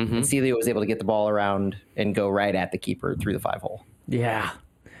 And Celio was able to get the ball around and go right at the keeper through the 5-hole. Yeah.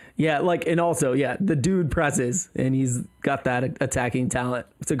 Yeah, and also, the dude presses, and he's got that attacking talent.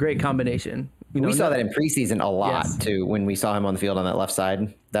 It's a great combination. We saw that in preseason a lot Yes. too. When we saw him on the field on that left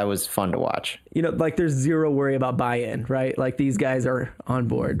side, that was fun to watch. Like there's zero worry about buy-in, right? Like these guys are on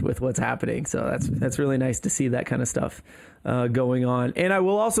board with what's happening. So that's really nice to see that kind of stuff going on. And I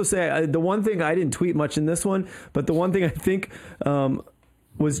will also say the one thing I didn't tweet much in this one, but the one thing I think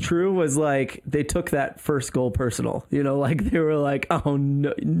was true was like they took that first goal personal. Like they were like, oh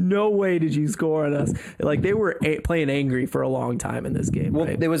no way did you score on us. Like they were playing angry for a long time in this game. Well,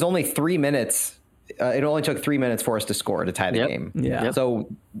 right? it was only 3 minutes. It only took 3 minutes for us to score to tie the game. Yeah. Yep. So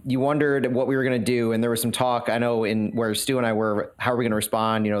you wondered what we were going to do, and there was some talk. I know in where Stu and I were, how are we going to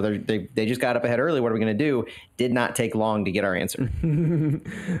respond? They just got up ahead early. What are we going to do? Did not take long to get our answer.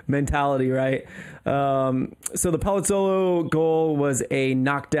 Mentality, right? So the Palazzolo goal was a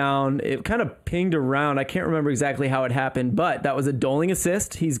knockdown. It kind of pinged around. I can't remember exactly how it happened, but that was a Doling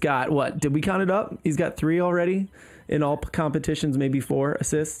assist. He's got what? Did we count it up? He's got 3 already in all competitions, maybe 4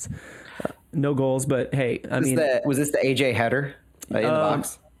 assists. No goals, but hey, Was this the AJ header in the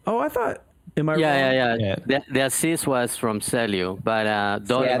box? Oh, I thought. Am I wrong? Yeah. The assist was from Celio, but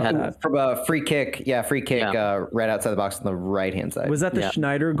Doling had From a free kick. Yeah, free kick Yeah. right outside the box on the right hand side. Was that the Yeah.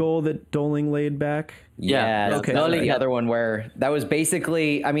 Schneider goal that Doling laid back? Yeah, Okay. that was Doling the had- other one where that was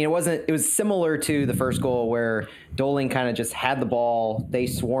basically, it was similar to the first goal where Doling kind of just had the ball, they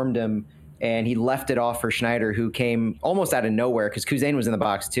swarmed him, and he left it off for Schneider, who came almost out of nowhere because Kuzain was in the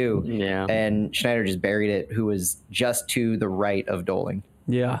box too. Yeah. And Schneider just buried it, who was just to the right of Doling.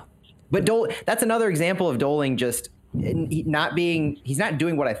 Yeah. But that's another example of Doling just he's not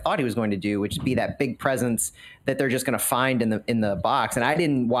doing what I thought he was going to do, which is be that big presence that they're just going to find in the box. And I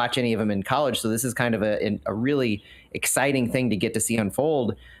didn't watch any of them in college, so this is kind of a really exciting thing to get to see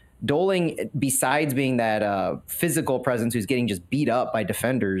unfold. Doling, besides being that physical presence who's getting just beat up by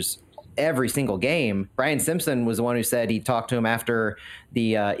defenders every single game, Brian Simpson was the one who said he talked to him after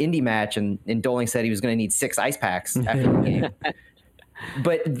the Indy match, and Doling said he was going to need 6 ice packs after the game.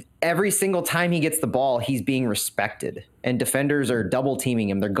 But every single time he gets the ball, he's being respected, and defenders are double teaming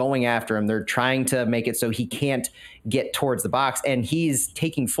him. They're going after him. They're trying to make it so he can't get towards the box, and he's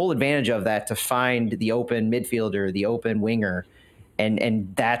taking full advantage of that to find the open midfielder, the open winger,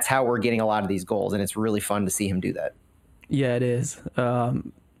 and that's how we're getting a lot of these goals, and it's really fun to see him do that. Yeah, it is.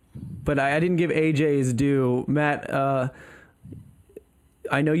 But I didn't give AJ his due. Matt, I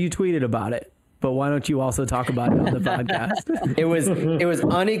know you tweeted about it, but why don't you also talk about it on the podcast? It was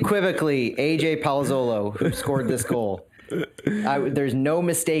unequivocally AJ Palazzolo who scored this goal. There's no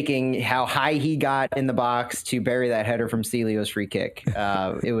mistaking how high he got in the box to bury that header from Celio's free kick.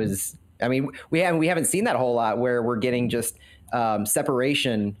 It was. We haven't seen that a whole lot where we're getting just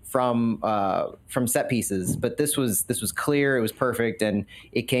separation from set pieces, but this was clear. It was perfect, and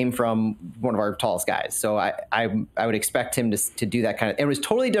it came from one of our tallest guys. So I would expect him to do that kind of. It was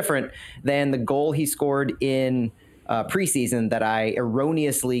totally different than the goal he scored in preseason that I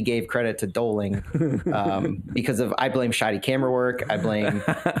erroneously gave credit to Doling because of I blame shoddy camera work. I blame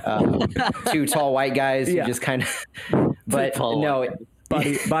 2 tall white guys who just kind of. But no.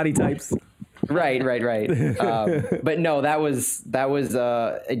 Body types. Right. But no, that was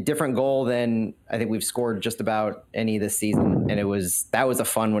a different goal than I think we've scored just about any this season, and that was a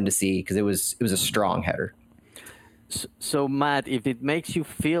fun one to see because it was a strong header. So Matt, if it makes you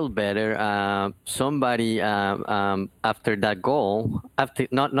feel better, somebody after that goal, after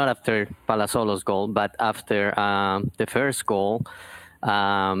not after Palazzolo's goal, but after the first goal,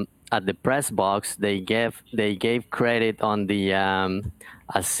 at the press box, they gave credit on the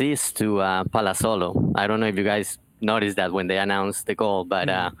assist to Palazzolo. I don't know if you guys noticed that when they announced the goal, but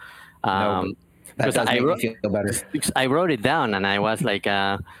No, that does make me feel better. I wrote it down, and I was like,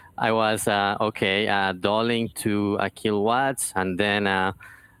 Doling to Akil Watts, and then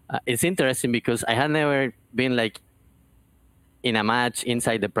it's interesting because I had never been like in a match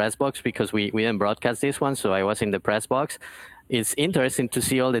inside the press box because we didn't broadcast this one, so I was in the press box. It's interesting to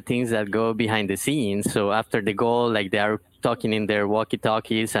see all the things that go behind the scenes. So after the goal, like they are talking in their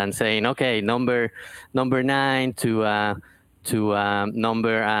walkie-talkies and saying, "Okay, number 9 to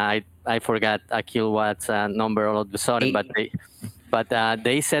number I forgot Akil Watt's number all of a sudden, 8. but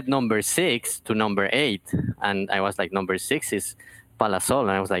they said number 6 to number 8, and I was like, number 6 is Palazzolo,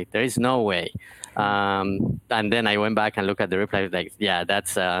 and I was like, there is no way. And then I went back and looked at the replay, like, yeah,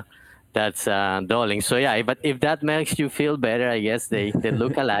 that's Doling. So yeah, but if that makes you feel better, I guess they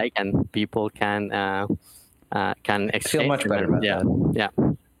look alike, and people can exchange. Feel much better about that. Yeah.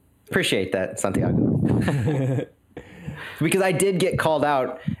 Appreciate that, Santiago. Because I did get called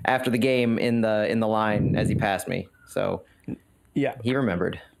out after the game in the line as he passed me, so Yeah. he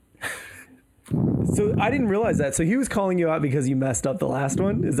remembered. So I didn't realize that. So he was calling you out because you messed up the last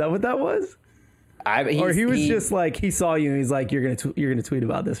one. Is that what that was? Or he was just like, he saw you and he's like, you're gonna tweet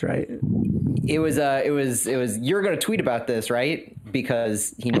about this, right? It was you're gonna tweet about this, right?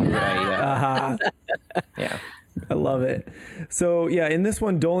 Because he knew that yeah. I love it. So yeah, in this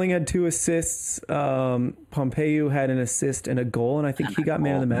one, Doling had 2 assists. Pompeu had an assist and a goal, and I think he got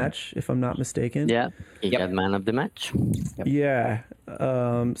man of the match, if I'm not mistaken. Yeah, he got man of the match. Yeah.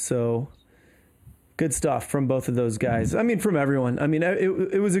 So good stuff from both of those guys. I mean, from everyone. I mean,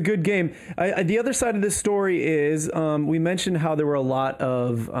 it was a good game. The other side of this story is we mentioned how there were a lot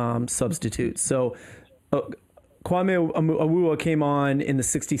of substitutes. So Kwame Awuah came on in the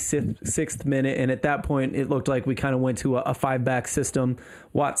 66th minute, and at that point, it looked like we kind of went to a 5-back system.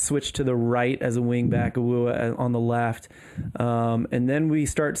 Watts switched to the right as a wing back, Awuah on the left. And then we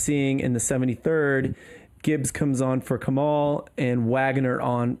start seeing in the 73rd, Gibbs comes on for Kamal and Wagner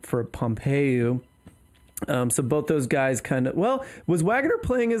on for Pompeu. So both those guys was Wagner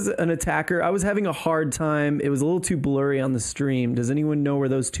playing as an attacker? I was having a hard time. It was a little too blurry on the stream. Does anyone know where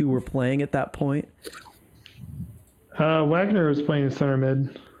those two were playing at that point? Wagner was playing center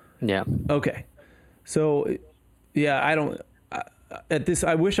mid. Yeah. Okay. So, yeah,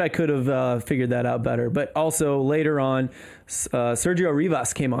 I wish I could have figured that out better. But also later on, Sergio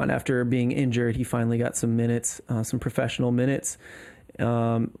Rivas came on after being injured. He finally got some minutes, some professional minutes.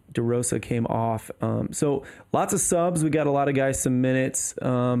 De Rosa came off. So lots of subs. We got a lot of guys some minutes,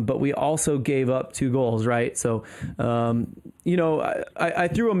 but we also gave up 2 goals, right? So, I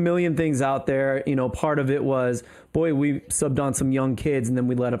threw a million things out there. Part of it was, boy, we subbed on some young kids and then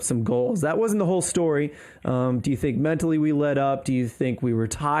we let up some goals. That wasn't the whole story. Do you think mentally we let up? Do you think we were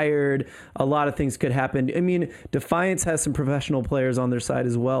tired? A lot of things could happen. I mean, Defiance has some professional players on their side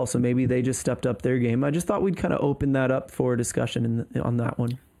as well, so maybe they just stepped up their game. I just thought we'd kind of open that up for discussion on that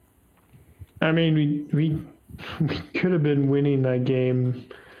one. I mean, we could have been winning that game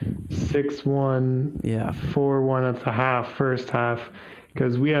 6-1, 4-1 at the first half,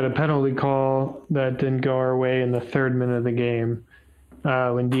 because we had a penalty call that didn't go our way in the 3rd minute of the game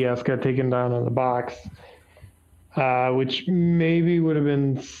when Diaz got taken down on the box, which maybe would have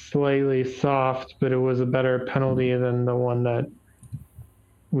been slightly soft, but it was a better penalty than the one that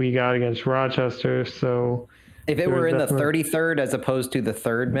we got against Rochester. So if it were in the 33rd as opposed to the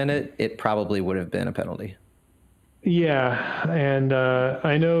 3rd minute, it probably would have been a penalty. Yeah, and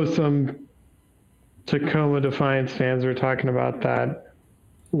I know some Tacoma Defiance fans were talking about that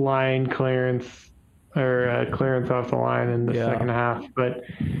line clearance or clearance off the line in the second half, but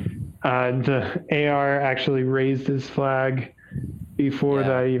the AR actually raised his flag before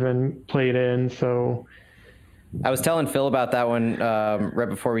that even played in. So I was telling Phil about that one right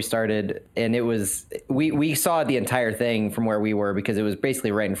before we started, and it was we saw the entire thing from where we were because it was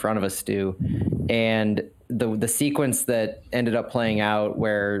basically right in front of us, Stu, and the sequence that ended up playing out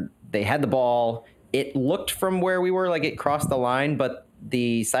where they had the ball, it looked from where we were like it crossed the line, but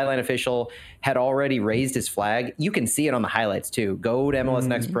the sideline official had already raised his flag. You can see it on the highlights too. Go to MLS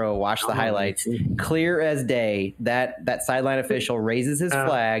Next Pro, watch the highlights. Clear as day that sideline official raises his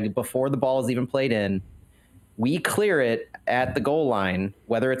flag before the ball is even played in. We clear it at the goal line,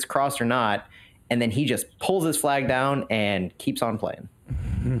 whether it's crossed or not, and then he just pulls his flag down and keeps on playing.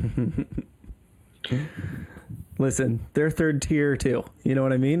 Listen, they're 3rd tier too. You know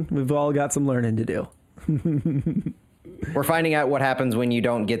what I mean? We've all got some learning to do. We're finding out what happens when you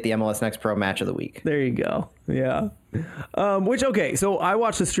don't get the MLS Next Pro match of the week. There you go. Yeah. So I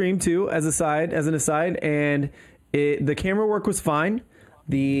watched the stream too as an aside, and the camera work was fine.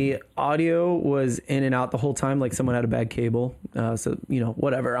 The audio was in and out the whole time, like someone had a bad cable. So,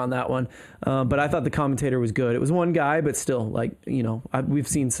 whatever on that one. But I thought the commentator was good. It was one guy, but still, we've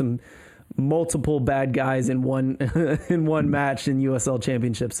seen some multiple bad guys in one in one match in USL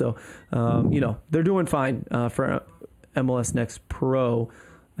Championship. So, they're doing fine for MLS Next Pro.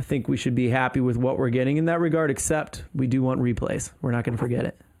 I think we should be happy with what we're getting in that regard, except we do want replays. We're not going to forget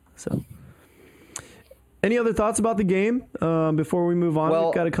it. So, any other thoughts about the game before we move on? Well,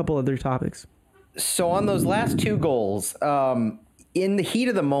 we've got a couple other topics. So on those last 2 goals, in the heat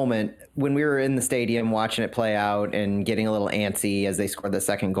of the moment, when we were in the stadium watching it play out and getting a little antsy as they scored the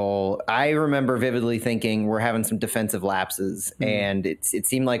 2nd goal, I remember vividly thinking we're having some defensive lapses. And it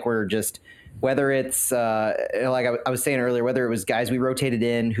seemed like we're just, whether it's, like I was saying earlier, whether it was guys we rotated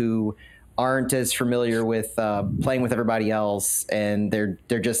in who aren't as familiar with playing with everybody else, and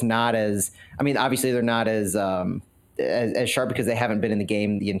they're just not as, obviously they're not as sharp because they haven't been in the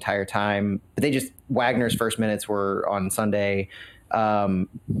game the entire time. But Wagner's first minutes were on Sunday.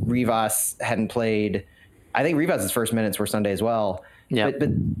 Rivas hadn't played. I think Rivas's first minutes were Sunday as well. Yeah, but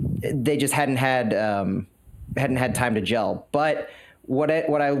they just hadn't had time to gel. But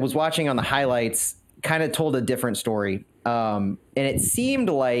what I was watching on the highlights kind of told a different story. And it seemed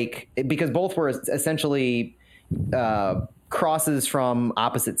like, because both were essentially crosses from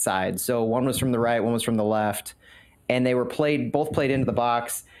opposite sides. So one was from the right, one was from the left, and they were both played into the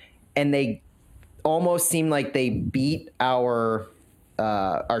box, and they almost seemed like they beat our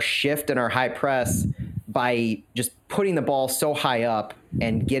shift and our high press by just putting the ball so high up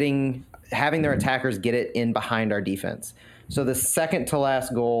and having their attackers get it in behind our defense. So the second to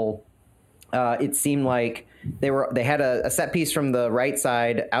last goal, it seemed like they had a set piece from the right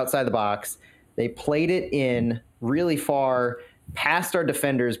side outside the box. They played it in really far past our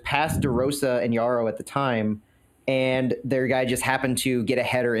defenders, past DeRosa and Yarrow at the time, and their guy just happened to get a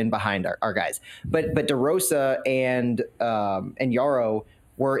header in behind our guys. But DeRosa and Yarrow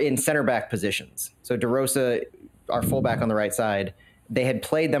were in center back positions. So DeRosa, our fullback on the right side, they had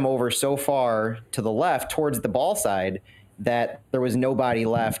played them over so far to the left towards the ball side that there was nobody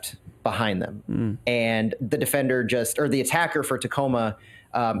left behind them. And the defender the attacker for Tacoma,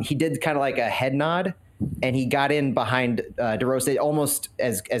 he did kind of like a head nod, and he got in behind DeRosa almost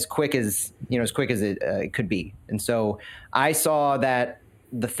as quick as it could be. And so I saw that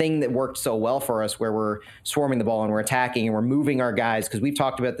the thing that worked so well for us, where we're swarming the ball and we're attacking and we're moving our guys, because we've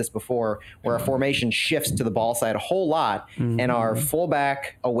talked about this before, where our formation shifts to the ball side a whole lot, and our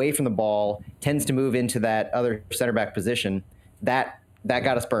fullback away from the ball tends to move into that other center back position. That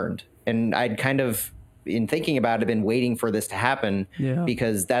got us burned. And I'd kind of, in thinking about it, been waiting for this to happen,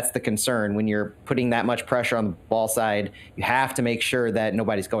 because that's the concern. When you're putting that much pressure on the ball side, you have to make sure that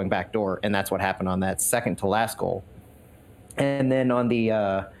nobody's going back door. And that's what happened on that second to last goal. And then on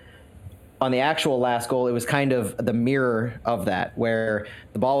the actual last goal, it was kind of the mirror of that, where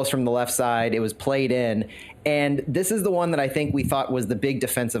the ball was from the left side, it was played in. And this is the one that I think we thought was the big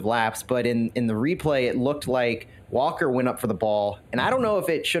defensive lapse. But in the replay, it looked like Walker went up for the ball. And I don't know if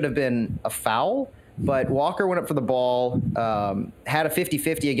it should have been a foul, but Walker went up for the ball, had a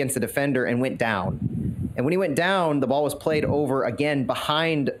 50-50 against the defender, and went down. And when he went down, the ball was played over again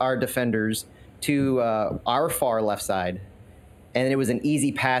behind our defenders to our far left side. And it was an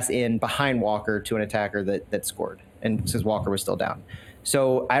easy pass in behind Walker to an attacker that scored, and since Walker was still down.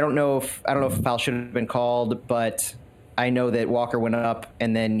 So I don't know if a foul should have been called, but I know that Walker went up,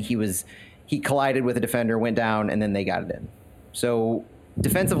 and then he collided with a defender, went down, and then they got it in. So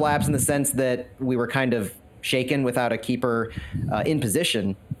defensive lapse in the sense that we were kind of shaken without a keeper in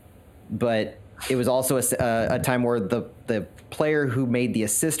position, but it was also a time where the player who made the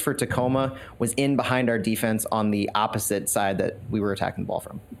assist for Tacoma was in behind our defense on the opposite side that we were attacking the ball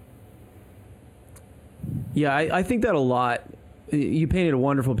from. Yeah, I think that a lot. You painted a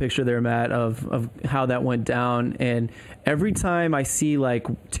wonderful picture there, Matt, of how that went down. And every time I see like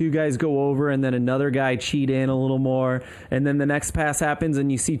two guys go over and then another guy cheat in a little more, and then the next pass happens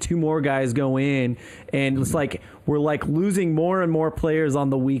and you see two more guys go in, and it's like we're like losing more and more players on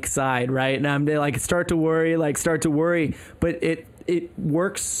the weak side, right? And I'm like start to worry, but it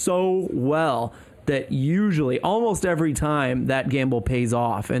works so well that usually almost every time that gamble pays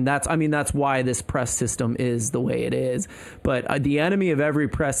off. And that's why this press system is the way it is. But the enemy of every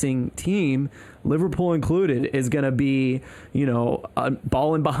pressing team, Liverpool included, is going to be,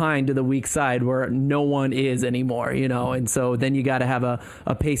 balling behind to the weak side where no one is anymore, and so then you got to have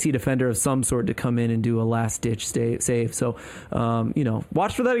a pacey defender of some sort to come in and do a last ditch save. So,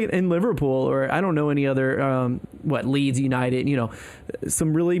 watch for that in Liverpool, or I don't know any other, Leeds United,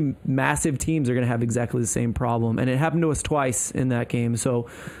 some really massive teams are going to have exactly the same problem. And it happened to us twice in that game. So,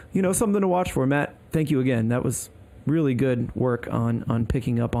 something to watch for. Matt, thank you again. That was really good work on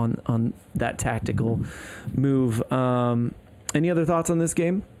picking up on that tactical move. Any other thoughts on this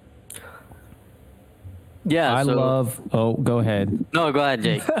game? Yeah, go ahead. No, go ahead,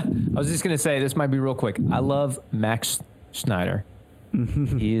 Jake. I was just going to say, this might be real quick. I love Max Schneider.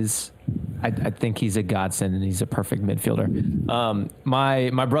 I think he's a godsend, and he's a perfect midfielder.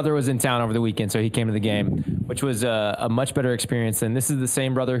 My brother was in town over the weekend, so he came to the game, which was a much better experience. And this is the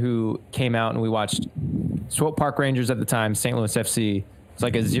same brother who came out and we watched Swope Park Rangers at the time, St. Louis FC. It's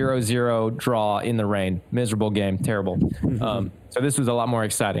like a 0-0 draw in the rain. Miserable game, terrible. So this was a lot more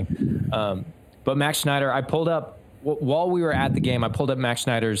exciting. But Max Schneider, I pulled up, while we were at the game, I pulled up Max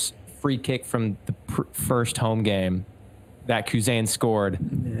Schneider's free kick from the first home game that Kuzan scored.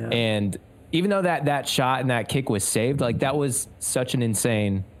 Yeah. And even though that shot and that kick was saved, like that was such an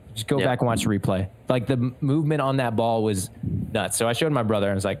insane, just go back and watch the replay. Like the movement on that ball was nuts. So I showed my brother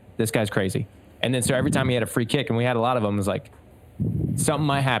and I was like, this guy's crazy. And then so every time he had a free kick, and we had a lot of them, it was like something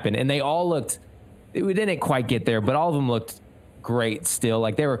might happen. And they all looked, we didn't quite get there, but all of them looked great still.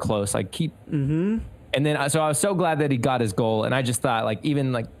 Like they were close. Like keep And then, so I was so glad that he got his goal. And I just thought, like,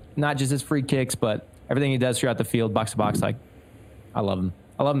 even like not just his free kicks, but everything he does throughout the field, box to box, like, I love him.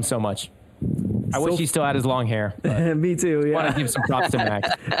 I love him so much. I wish he still had his long hair. Me too. I want Yeah. to give some props to Max.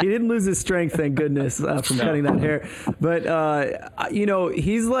 He didn't lose his strength, thank goodness, from cutting that hair. But,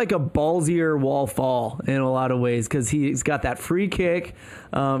 he's like a ballsier Wall Fall in a lot of ways because he's got that free kick.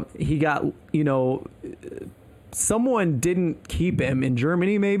 He got, someone didn't keep him in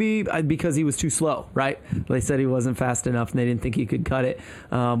Germany maybe because he was too slow, right? They said he wasn't fast enough and they didn't think he could cut it.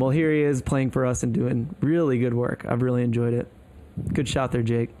 Well, here he is playing for us and doing really good work. I've really enjoyed it. Good shot there,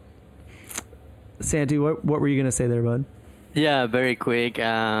 Jake. Santi, what were you going to say there, bud? Yeah, very quick.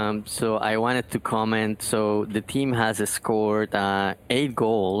 So I wanted to comment. So the team has scored 8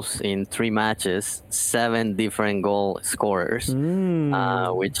 goals in 3 matches, 7 different goal scorers,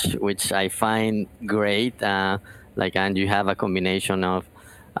 which I find great. And you have a combination of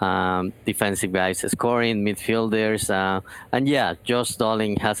defensive guys scoring, midfielders, and yeah, Josh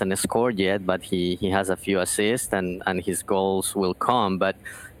Dolling hasn't scored yet, but he has a few assists and his goals will come. But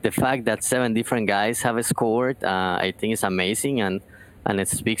the fact that 7 different guys have scored, I think is amazing, and it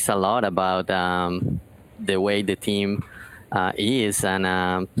speaks a lot about the way the team is and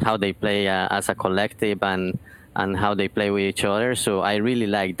how they play as a collective and how they play with each other. So I really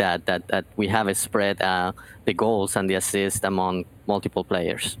like that we have spread the goals and the assists among multiple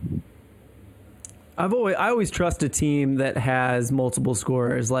players. I always trust a team that has multiple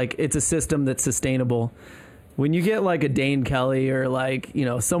scorers. Like, it's a system that's sustainable. When you get like a Dane Kelly or like,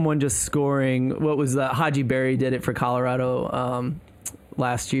 someone just scoring, what was that? Haji Berry did it for Colorado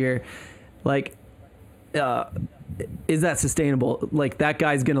last year. Like, is that sustainable? Like, that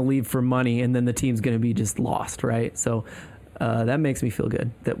guy's going to leave for money and then the team's going to be just lost, right? So that makes me feel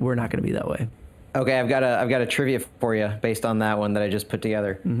good that we're not going to be that way. Okay, I've got a trivia for you based on that one that I just put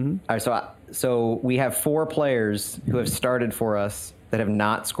together. Mm-hmm. All right, so we have 4 players who have started for us that have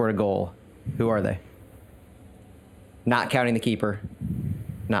not scored a goal. Who are they? Not counting the keeper.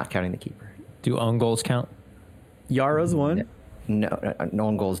 Not counting the keeper. Do own goals count? Yara's one. No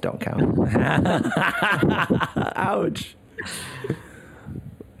own goals don't count. Ouch.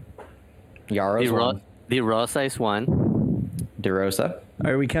 Yara's one. DeRosa is one. DeRosa.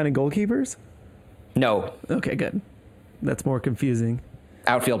 Are we counting goalkeepers? No. Okay, good. That's more confusing.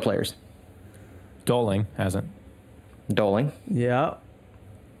 Outfield players. Doling hasn't. Doling. Yeah.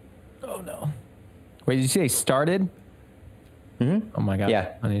 Oh, no. Wait, did you say started? Mm-hmm. Oh, my God.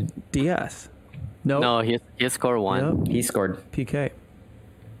 Yeah. I need... DS. Nope. No, he scored 1. Yep. He scored. PK.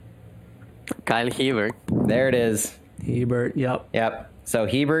 Kyle Hebert. There it is. Hebert. Yep. Yep. So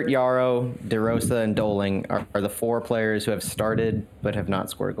Hebert, Yarrow, DeRosa, and Doling are the 4 players who have started but have not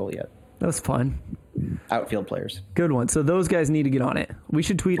scored a goal yet. That was fun. Outfield players. Good one. So those guys need to get on it. We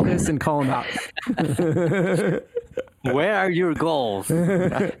should tweet this and call them out. Where are your goals?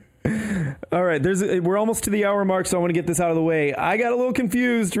 All right, we're almost to the hour mark, so I want to get this out of the way. I got a little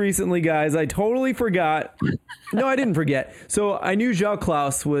confused recently, guys. I totally forgot. No, I didn't forget. So I knew Jacques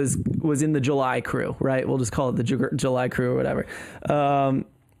Klaus was in the July crew, right? We'll just call it the July crew or whatever.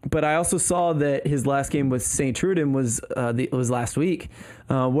 But I also saw that his last game with St. Truden was last week,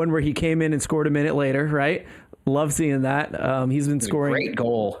 one where he came in and scored a minute later, right? Love seeing that. He's been scoring. Great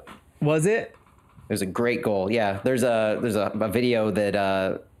goal. Was it? It was a great goal. Yeah, there's a video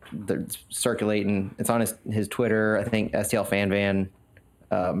that's circulating. It's on his Twitter. I think STL FanVan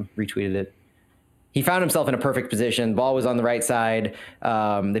retweeted it. He found himself in a perfect position. Ball was on the right side.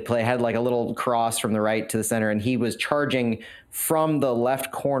 They had like a little cross from the right to the center, and he was charging from the left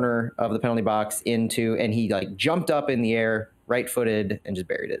corner of the penalty box and he like jumped up in the air, right-footed, and just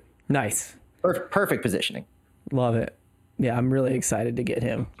buried it. Nice. Perfect positioning. Love it. Yeah, I'm really excited to get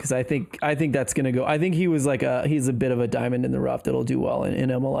him because I think that's gonna go. I think he's a bit of a diamond in the rough that'll do well in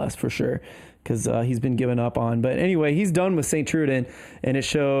MLS for sure because he's been given up on. But anyway, he's done with St. Truden, and it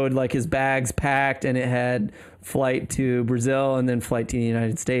showed like his bags packed, and it had flight to Brazil and then flight to the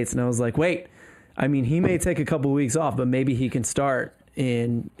United States. And I was like, wait, I mean, he may take a couple of weeks off, but maybe he can start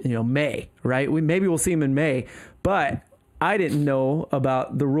in May, right? Maybe we'll see him in May, but I didn't know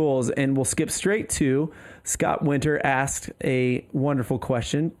about the rules, and we'll skip straight to Scott Winter asked a wonderful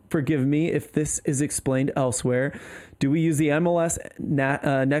question. Forgive me if this is explained elsewhere. Do we use the MLS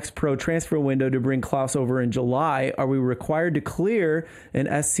Next Pro transfer window to bring Klaus over in July? Are we required to clear an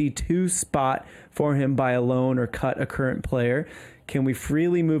SC2 spot for him by a loan or cut a current player? Can we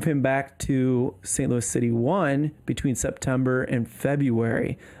freely move him back to St. Louis City 1 between September and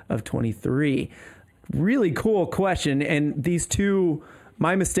February of 23? Really cool question. And these two,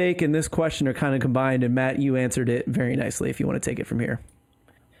 my mistake and this question, are kind of combined. And Matt, you answered it very nicely if you want to take it from here.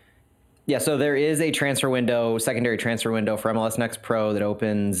 Yeah, so there is a transfer window, secondary transfer window for MLS Next Pro that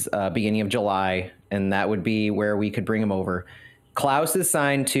opens beginning of July, and that would be where we could bring him over. Klaus is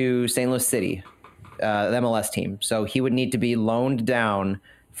signed to St. Louis City, the MLS team, so he would need to be loaned down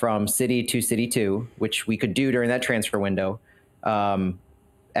from City to City 2, which we could do during that transfer window. At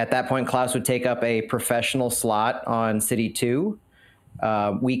that point, Klaus would take up a professional slot on City 2.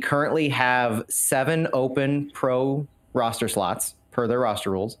 We currently have 7 open pro roster slots per their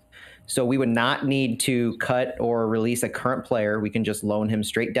roster rules. So we would not need to cut or release a current player. We can just loan him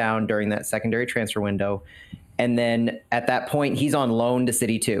straight down during that secondary transfer window. And then at that point, he's on loan to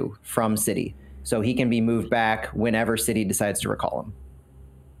City 2 from City. So he can be moved back whenever City decides to recall him.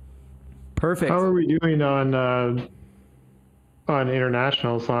 Perfect. How are we doing on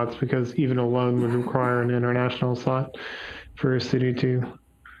international slots? Because even a loan would require an international slot for City 2.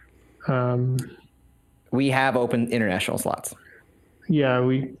 We have open international slots. Yeah,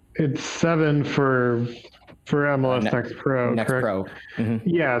 it's 7 for MLS Next Pro. Next correct? Pro. Mm-hmm.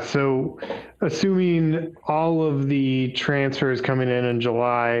 Yeah, so assuming all of the transfers coming in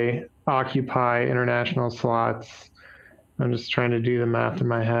July occupy international slots, I'm just trying to do the math in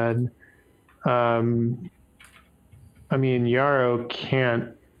my head. I mean, Yaro can't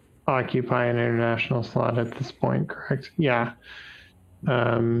occupy an international slot at this point, correct? Yeah.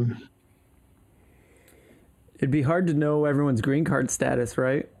 It'd be hard to know everyone's green card status,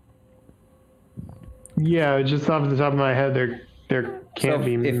 right? Yeah, just off the top of my head, there can't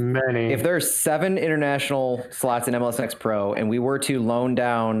be many. If there's 7 international slots in MLS Next Pro, and we were to loan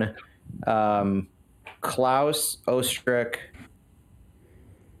down Klaus, Ostrich,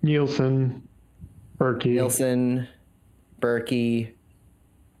 Nielsen, Berkey,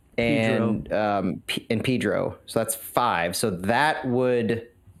 and Pedro. So that's 5. So that would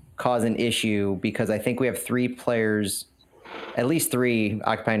cause an issue because I think we have 3 players, at least 3,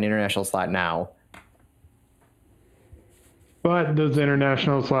 occupying an international slot now. But those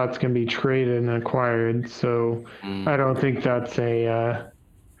international slots can be traded and acquired, so I don't think that's a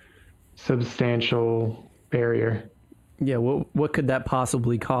substantial barrier. Yeah, what could that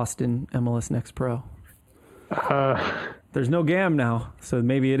possibly cost in MLS Next Pro? There's no GAM now, so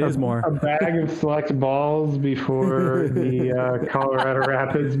maybe it is more. A bag of select balls before the Colorado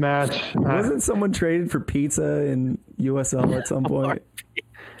Rapids match. Wasn't someone traded for pizza in USL at some point?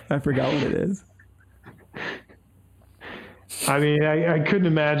 I forgot what it is. I mean, I couldn't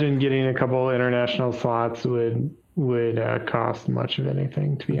imagine getting a couple international slots would cost much of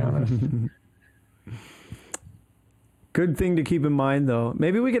anything, to be honest. Good thing to keep in mind, though.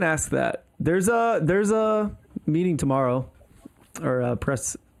 Maybe we can ask that. There's a meeting tomorrow, or a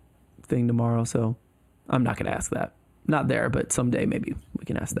press thing tomorrow, so I'm not going to ask that. Not there, but someday maybe we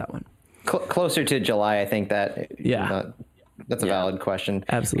can ask that one. Closer to July, I think that. Yeah. That's a valid question.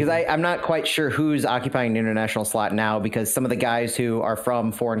 Absolutely. Because I'm not quite sure who's occupying an international slot now, because some of the guys who are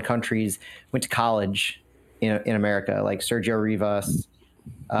from foreign countries went to college in America, like Sergio Rivas,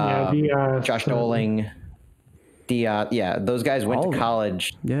 Josh Doling, Diaz. Those guys went to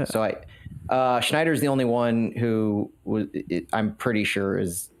college. Yeah. So Schneider's the only one who I'm pretty sure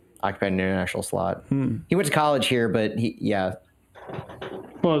is occupying an international slot. He went to college here, but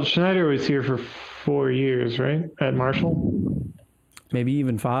Well, Schneider was here for 4 years, right? At Marshall? Maybe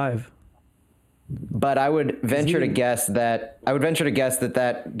even 5. But I would venture to guess that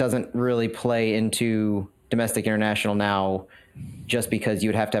that doesn't really play into domestic international now, just because you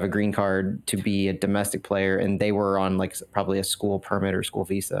would have to have a green card to be a domestic player, and they were on like probably a school permit or school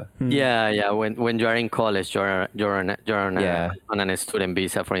visa. Yeah. When you are in college, you're on a student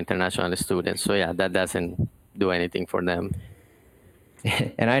visa for international students. So yeah, that doesn't do anything for them.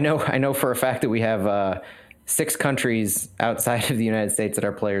 And I know for a fact that we have 6 countries outside of the United States that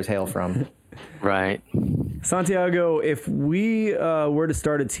our players hail from. Right. Santiago, if we were to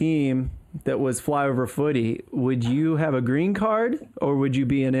start a team that was flyover footy, would you have a green card, or would you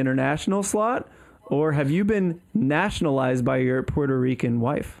be an international slot, or have you been nationalized by your Puerto Rican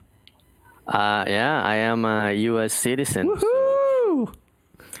wife? Yeah, I am a U.S. citizen. Woohoo!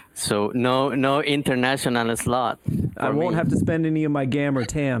 So no international slot. I won't have to spend any of my GAM or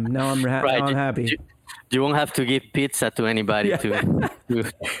TAM. Now I'm happy. You won't have to give pizza to anybody to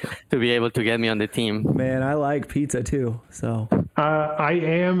be able to get me on the team. Man, I like pizza too. So I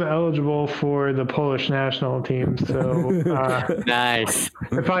am eligible for the Polish national team. So nice.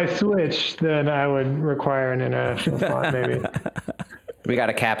 If I switch, then I would require an international slot, maybe. We got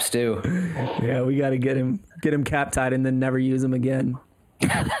a cap stew. Yeah, we got to get him cap tied and then never use him again.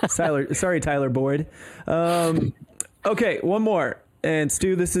 Sorry, Tyler Boyd. Okay, one more. And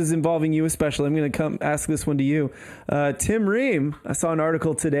Stu, this is involving you especially. I'm going to come ask this one to you. Tim Ream, I saw an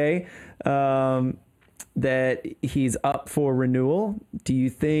article today that he's up for renewal. Do you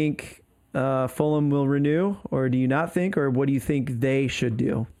think Fulham will renew, or do you not think, or what do you think they should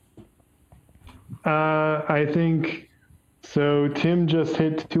do? I think so. Tim just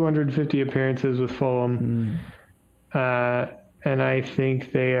hit 250 appearances with Fulham, and I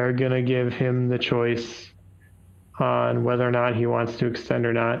think they are going to give him the choice on whether or not he wants to extend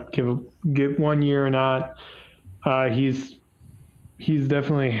or not. Give 1 year or not. He's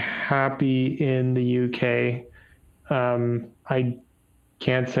definitely happy in the UK. I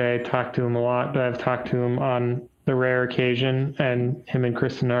can't say I talked to him a lot, but I've talked to him on the rare occasion, and him and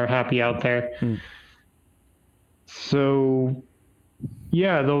Kristen are happy out there. So,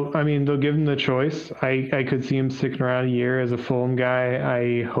 yeah, they'll give him the choice. I could see him sticking around a year as a Fulham guy.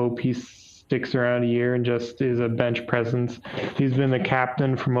 I hope he sticks around a year and just is a bench presence. He's been the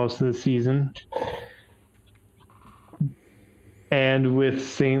captain for most of the season. And with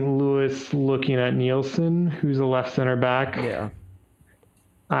St. Louis looking at Nielsen, who's a left center back,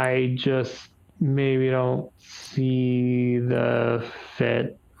 I just maybe don't see the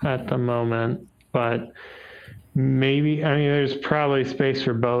fit at the moment. But maybe, there's probably space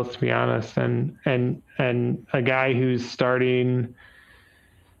for both, to be honest. And a guy who's starting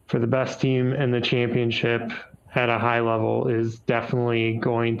for the best team in the championship at a high level is definitely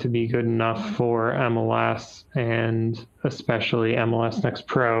going to be good enough for MLS, and especially MLS Next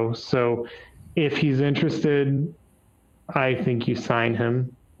Pro. So if he's interested, I think you sign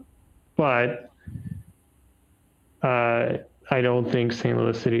him. But I don't think St.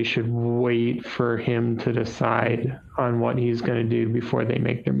 Louis City should wait for him to decide on what he's going to do before they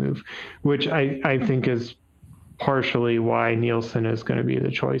make their move, which I think is partially why Nielsen is going to be the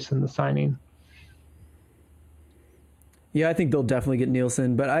choice in the signing. Yeah, I think they'll definitely get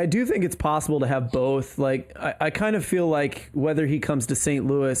Nielsen, but I do think it's possible to have both. Like, I kind of feel like whether he comes to St.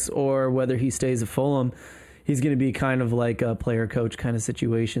 Louis or whether he stays at Fulham, he's going to be kind of like a player coach kind of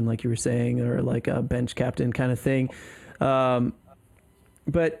situation, like you were saying, or like a bench captain kind of thing.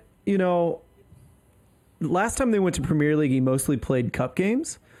 But, last time they went to Premier League, he mostly played cup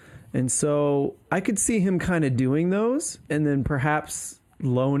games. And so I could see him kind of doing those and then perhaps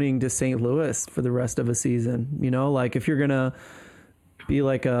loaning to St. Louis for the rest of a season. Like if you're going to be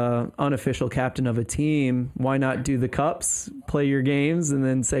like a unofficial captain of a team, why not do the cups, play your games, and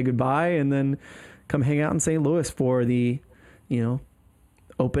then say goodbye, and then come hang out in St. Louis for the,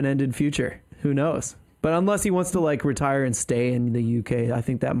 open-ended future. Who knows? But unless he wants to like retire and stay in the UK, I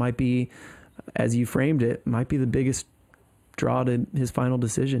think that might be, as you framed it, might be the biggest draw to his final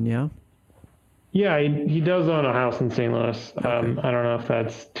decision. Yeah, he does own a house in St. Louis. I don't know if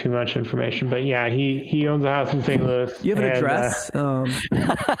that's too much information, but yeah, he owns a house in St. Louis. You have an address?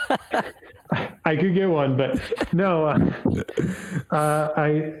 I could get one, but no.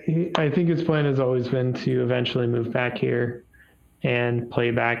 I think his plan has always been to eventually move back here and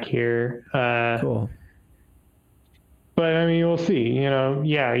play back here. Cool. But we'll see.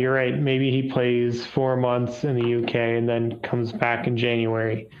 Yeah, you're right. Maybe he plays 4 months in the UK and then comes back in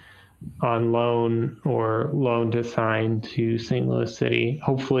January on loan or loan to sign to St. Louis City.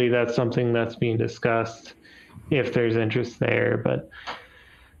 Hopefully that's something that's being discussed if there's interest there. But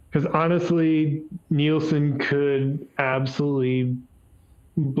because honestly, Nielsen could absolutely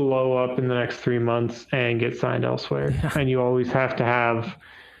blow up in the next 3 months and get signed elsewhere. Yeah. And you always have to have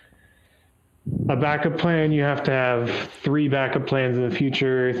a backup plan. You have to have 3 backup plans in the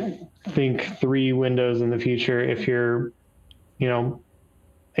future. Think 3 windows in the future if you're,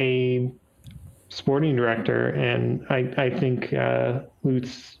 a sporting director. And I think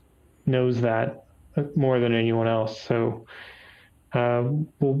Lutz knows that more than anyone else. So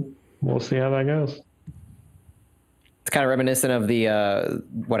we'll see how that goes. It's kind of reminiscent of the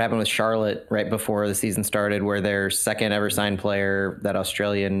what happened with Charlotte right before the season started, where their second ever signed player, that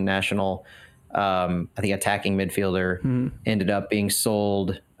Australian national, I think attacking midfielder, ended up being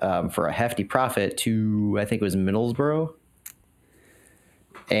sold for a hefty profit to, I think it was Middlesbrough.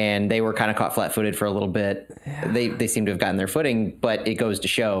 And they were kind of caught flat-footed for a little bit. Yeah. They seem to have gotten their footing, but it goes to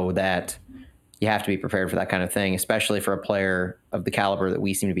show that you have to be prepared for that kind of thing, especially for a player of the caliber that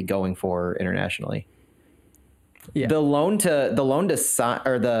we seem to be going for internationally. Yeah. The loan to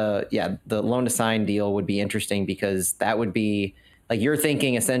sign deal would be interesting, because that would be like, you're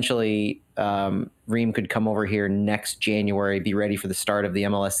thinking essentially Ream could come over here next January, be ready for the start of the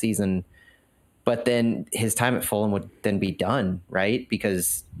MLS season, but then his time at Fulham would then be done, right?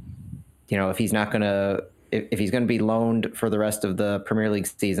 Because if he's not gonna if he's going to be loaned for the rest of the Premier League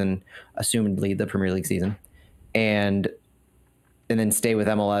season, assumedly the Premier League season, and then stay with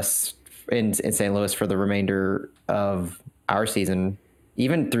MLS in St. Louis for the remainder of our season,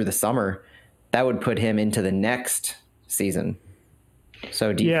 even through the summer, that would put him into the next season.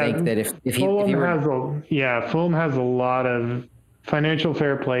 So do you think that if he Fulham has a lot of financial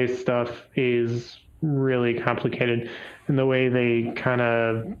fair play stuff is really complicated, and the way they kind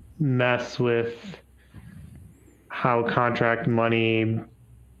of mess with how contract money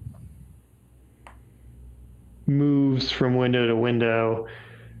moves from window to window.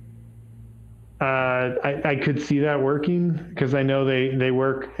 I could see that working because I know they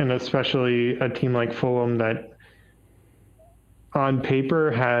work, and especially a team like Fulham that on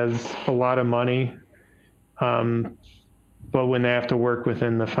paper has a lot of money, but when they have to work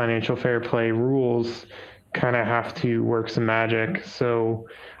within the financial fair play rules, kind of have to work some magic. So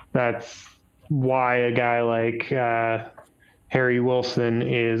that's why a guy like Harry Wilson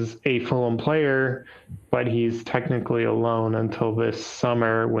is a Fulham player, but he's technically a loan until this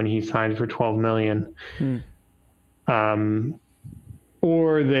summer when he signed for $12 million.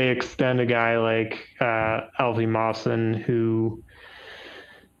 Or they extend a guy like Alfie Mawson, who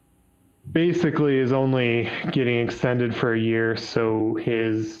basically is only getting extended for a year, so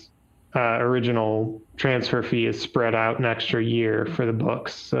his original transfer fee is spread out an extra year for the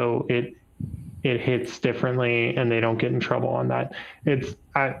books. So it hits differently, and they don't get in trouble on that.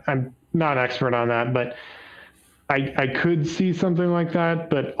 I'm not an expert on that, but I could see something like that.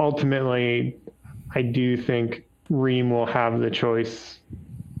 But ultimately, I do think Ream will have the choice,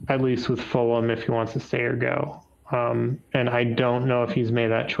 at least with Fulham, if he wants to stay or go. And I don't know if he's made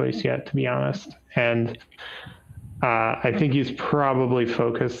that choice yet, to be honest. And I think he's probably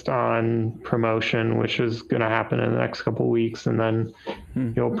focused on promotion, which is going to happen in the next couple of weeks, and then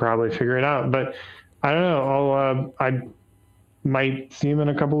he'll probably figure it out. But I don't know. I might see him in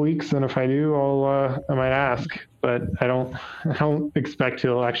a couple of weeks, and if I do, I might ask. But I don't expect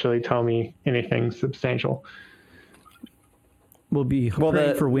he'll actually tell me anything substantial. We'll be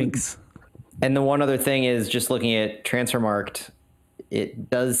praying for Winks. And the one other thing is, just looking at Transfermarkt, it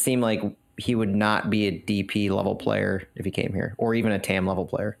does seem like he would not be a DP level player if he came here, or even a TAM level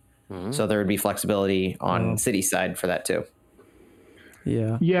player. So there would be flexibility on City's side for that too.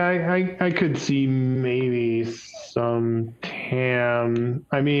 Yeah. Yeah, I could see maybe some TAM.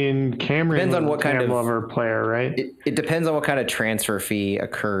 I mean, Cameron Depends on was what a kind TAM of lover player, right? It depends on what kind of transfer fee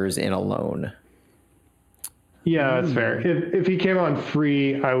occurs in a loan. Yeah, that's fair. If he came on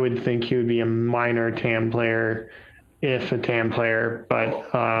free, I would think he would be a minor TAM player, if a TAM player. But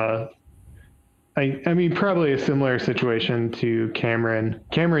I mean, probably a similar situation to Cameron.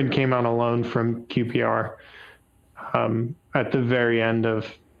 Cameron came on a loan from QPR at the very end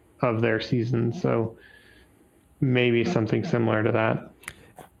of their season, so maybe something similar to that.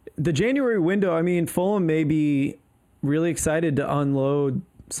 The January window, I mean, Fulham may be really excited to unload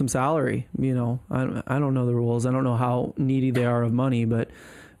some salary. You know, I don't know the rules. I don't know how needy they are of money, but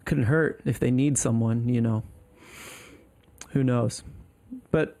it couldn't hurt if they need someone, you know. Who knows?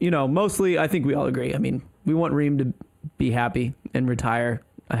 But, you know, mostly I think we all agree. I mean, we want Ream to be happy and retire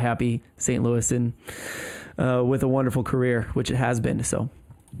a happy St. Louisan with a wonderful career, which it has been. So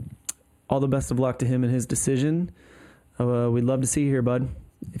all the best of luck to him in his decision. We'd love to see you here, bud,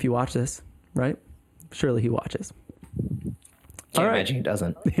 if you watch this, right? Surely he watches. Can't imagine he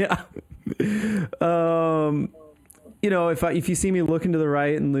doesn't. Yeah. You know, if you see me looking to the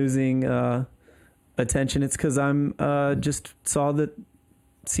right and losing attention, it's because I'm just saw that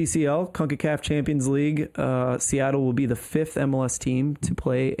CCL, CONCACAF Champions League, Seattle will be the 5th MLS team to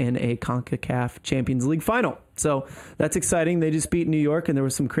play in a CONCACAF Champions League final. So that's exciting. They just beat New York, and there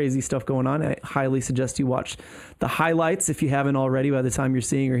was some crazy stuff going on. I highly suggest you watch the highlights if you haven't already by the time you're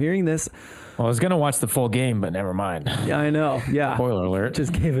seeing or hearing this. Well, I was going to watch the full game, but never mind. Yeah, I know. Yeah. Spoiler alert.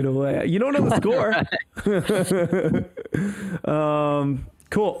 Just gave it away. You don't know the score.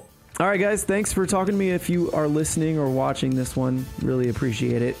 Cool. All right, guys. Thanks for talking to me. If you are listening or watching this one, really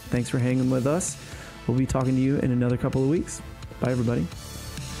appreciate it. Thanks for hanging with us. We'll be talking to you in another couple of weeks. Bye, everybody.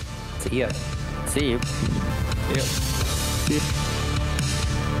 See ya. See you. Yeah. See you.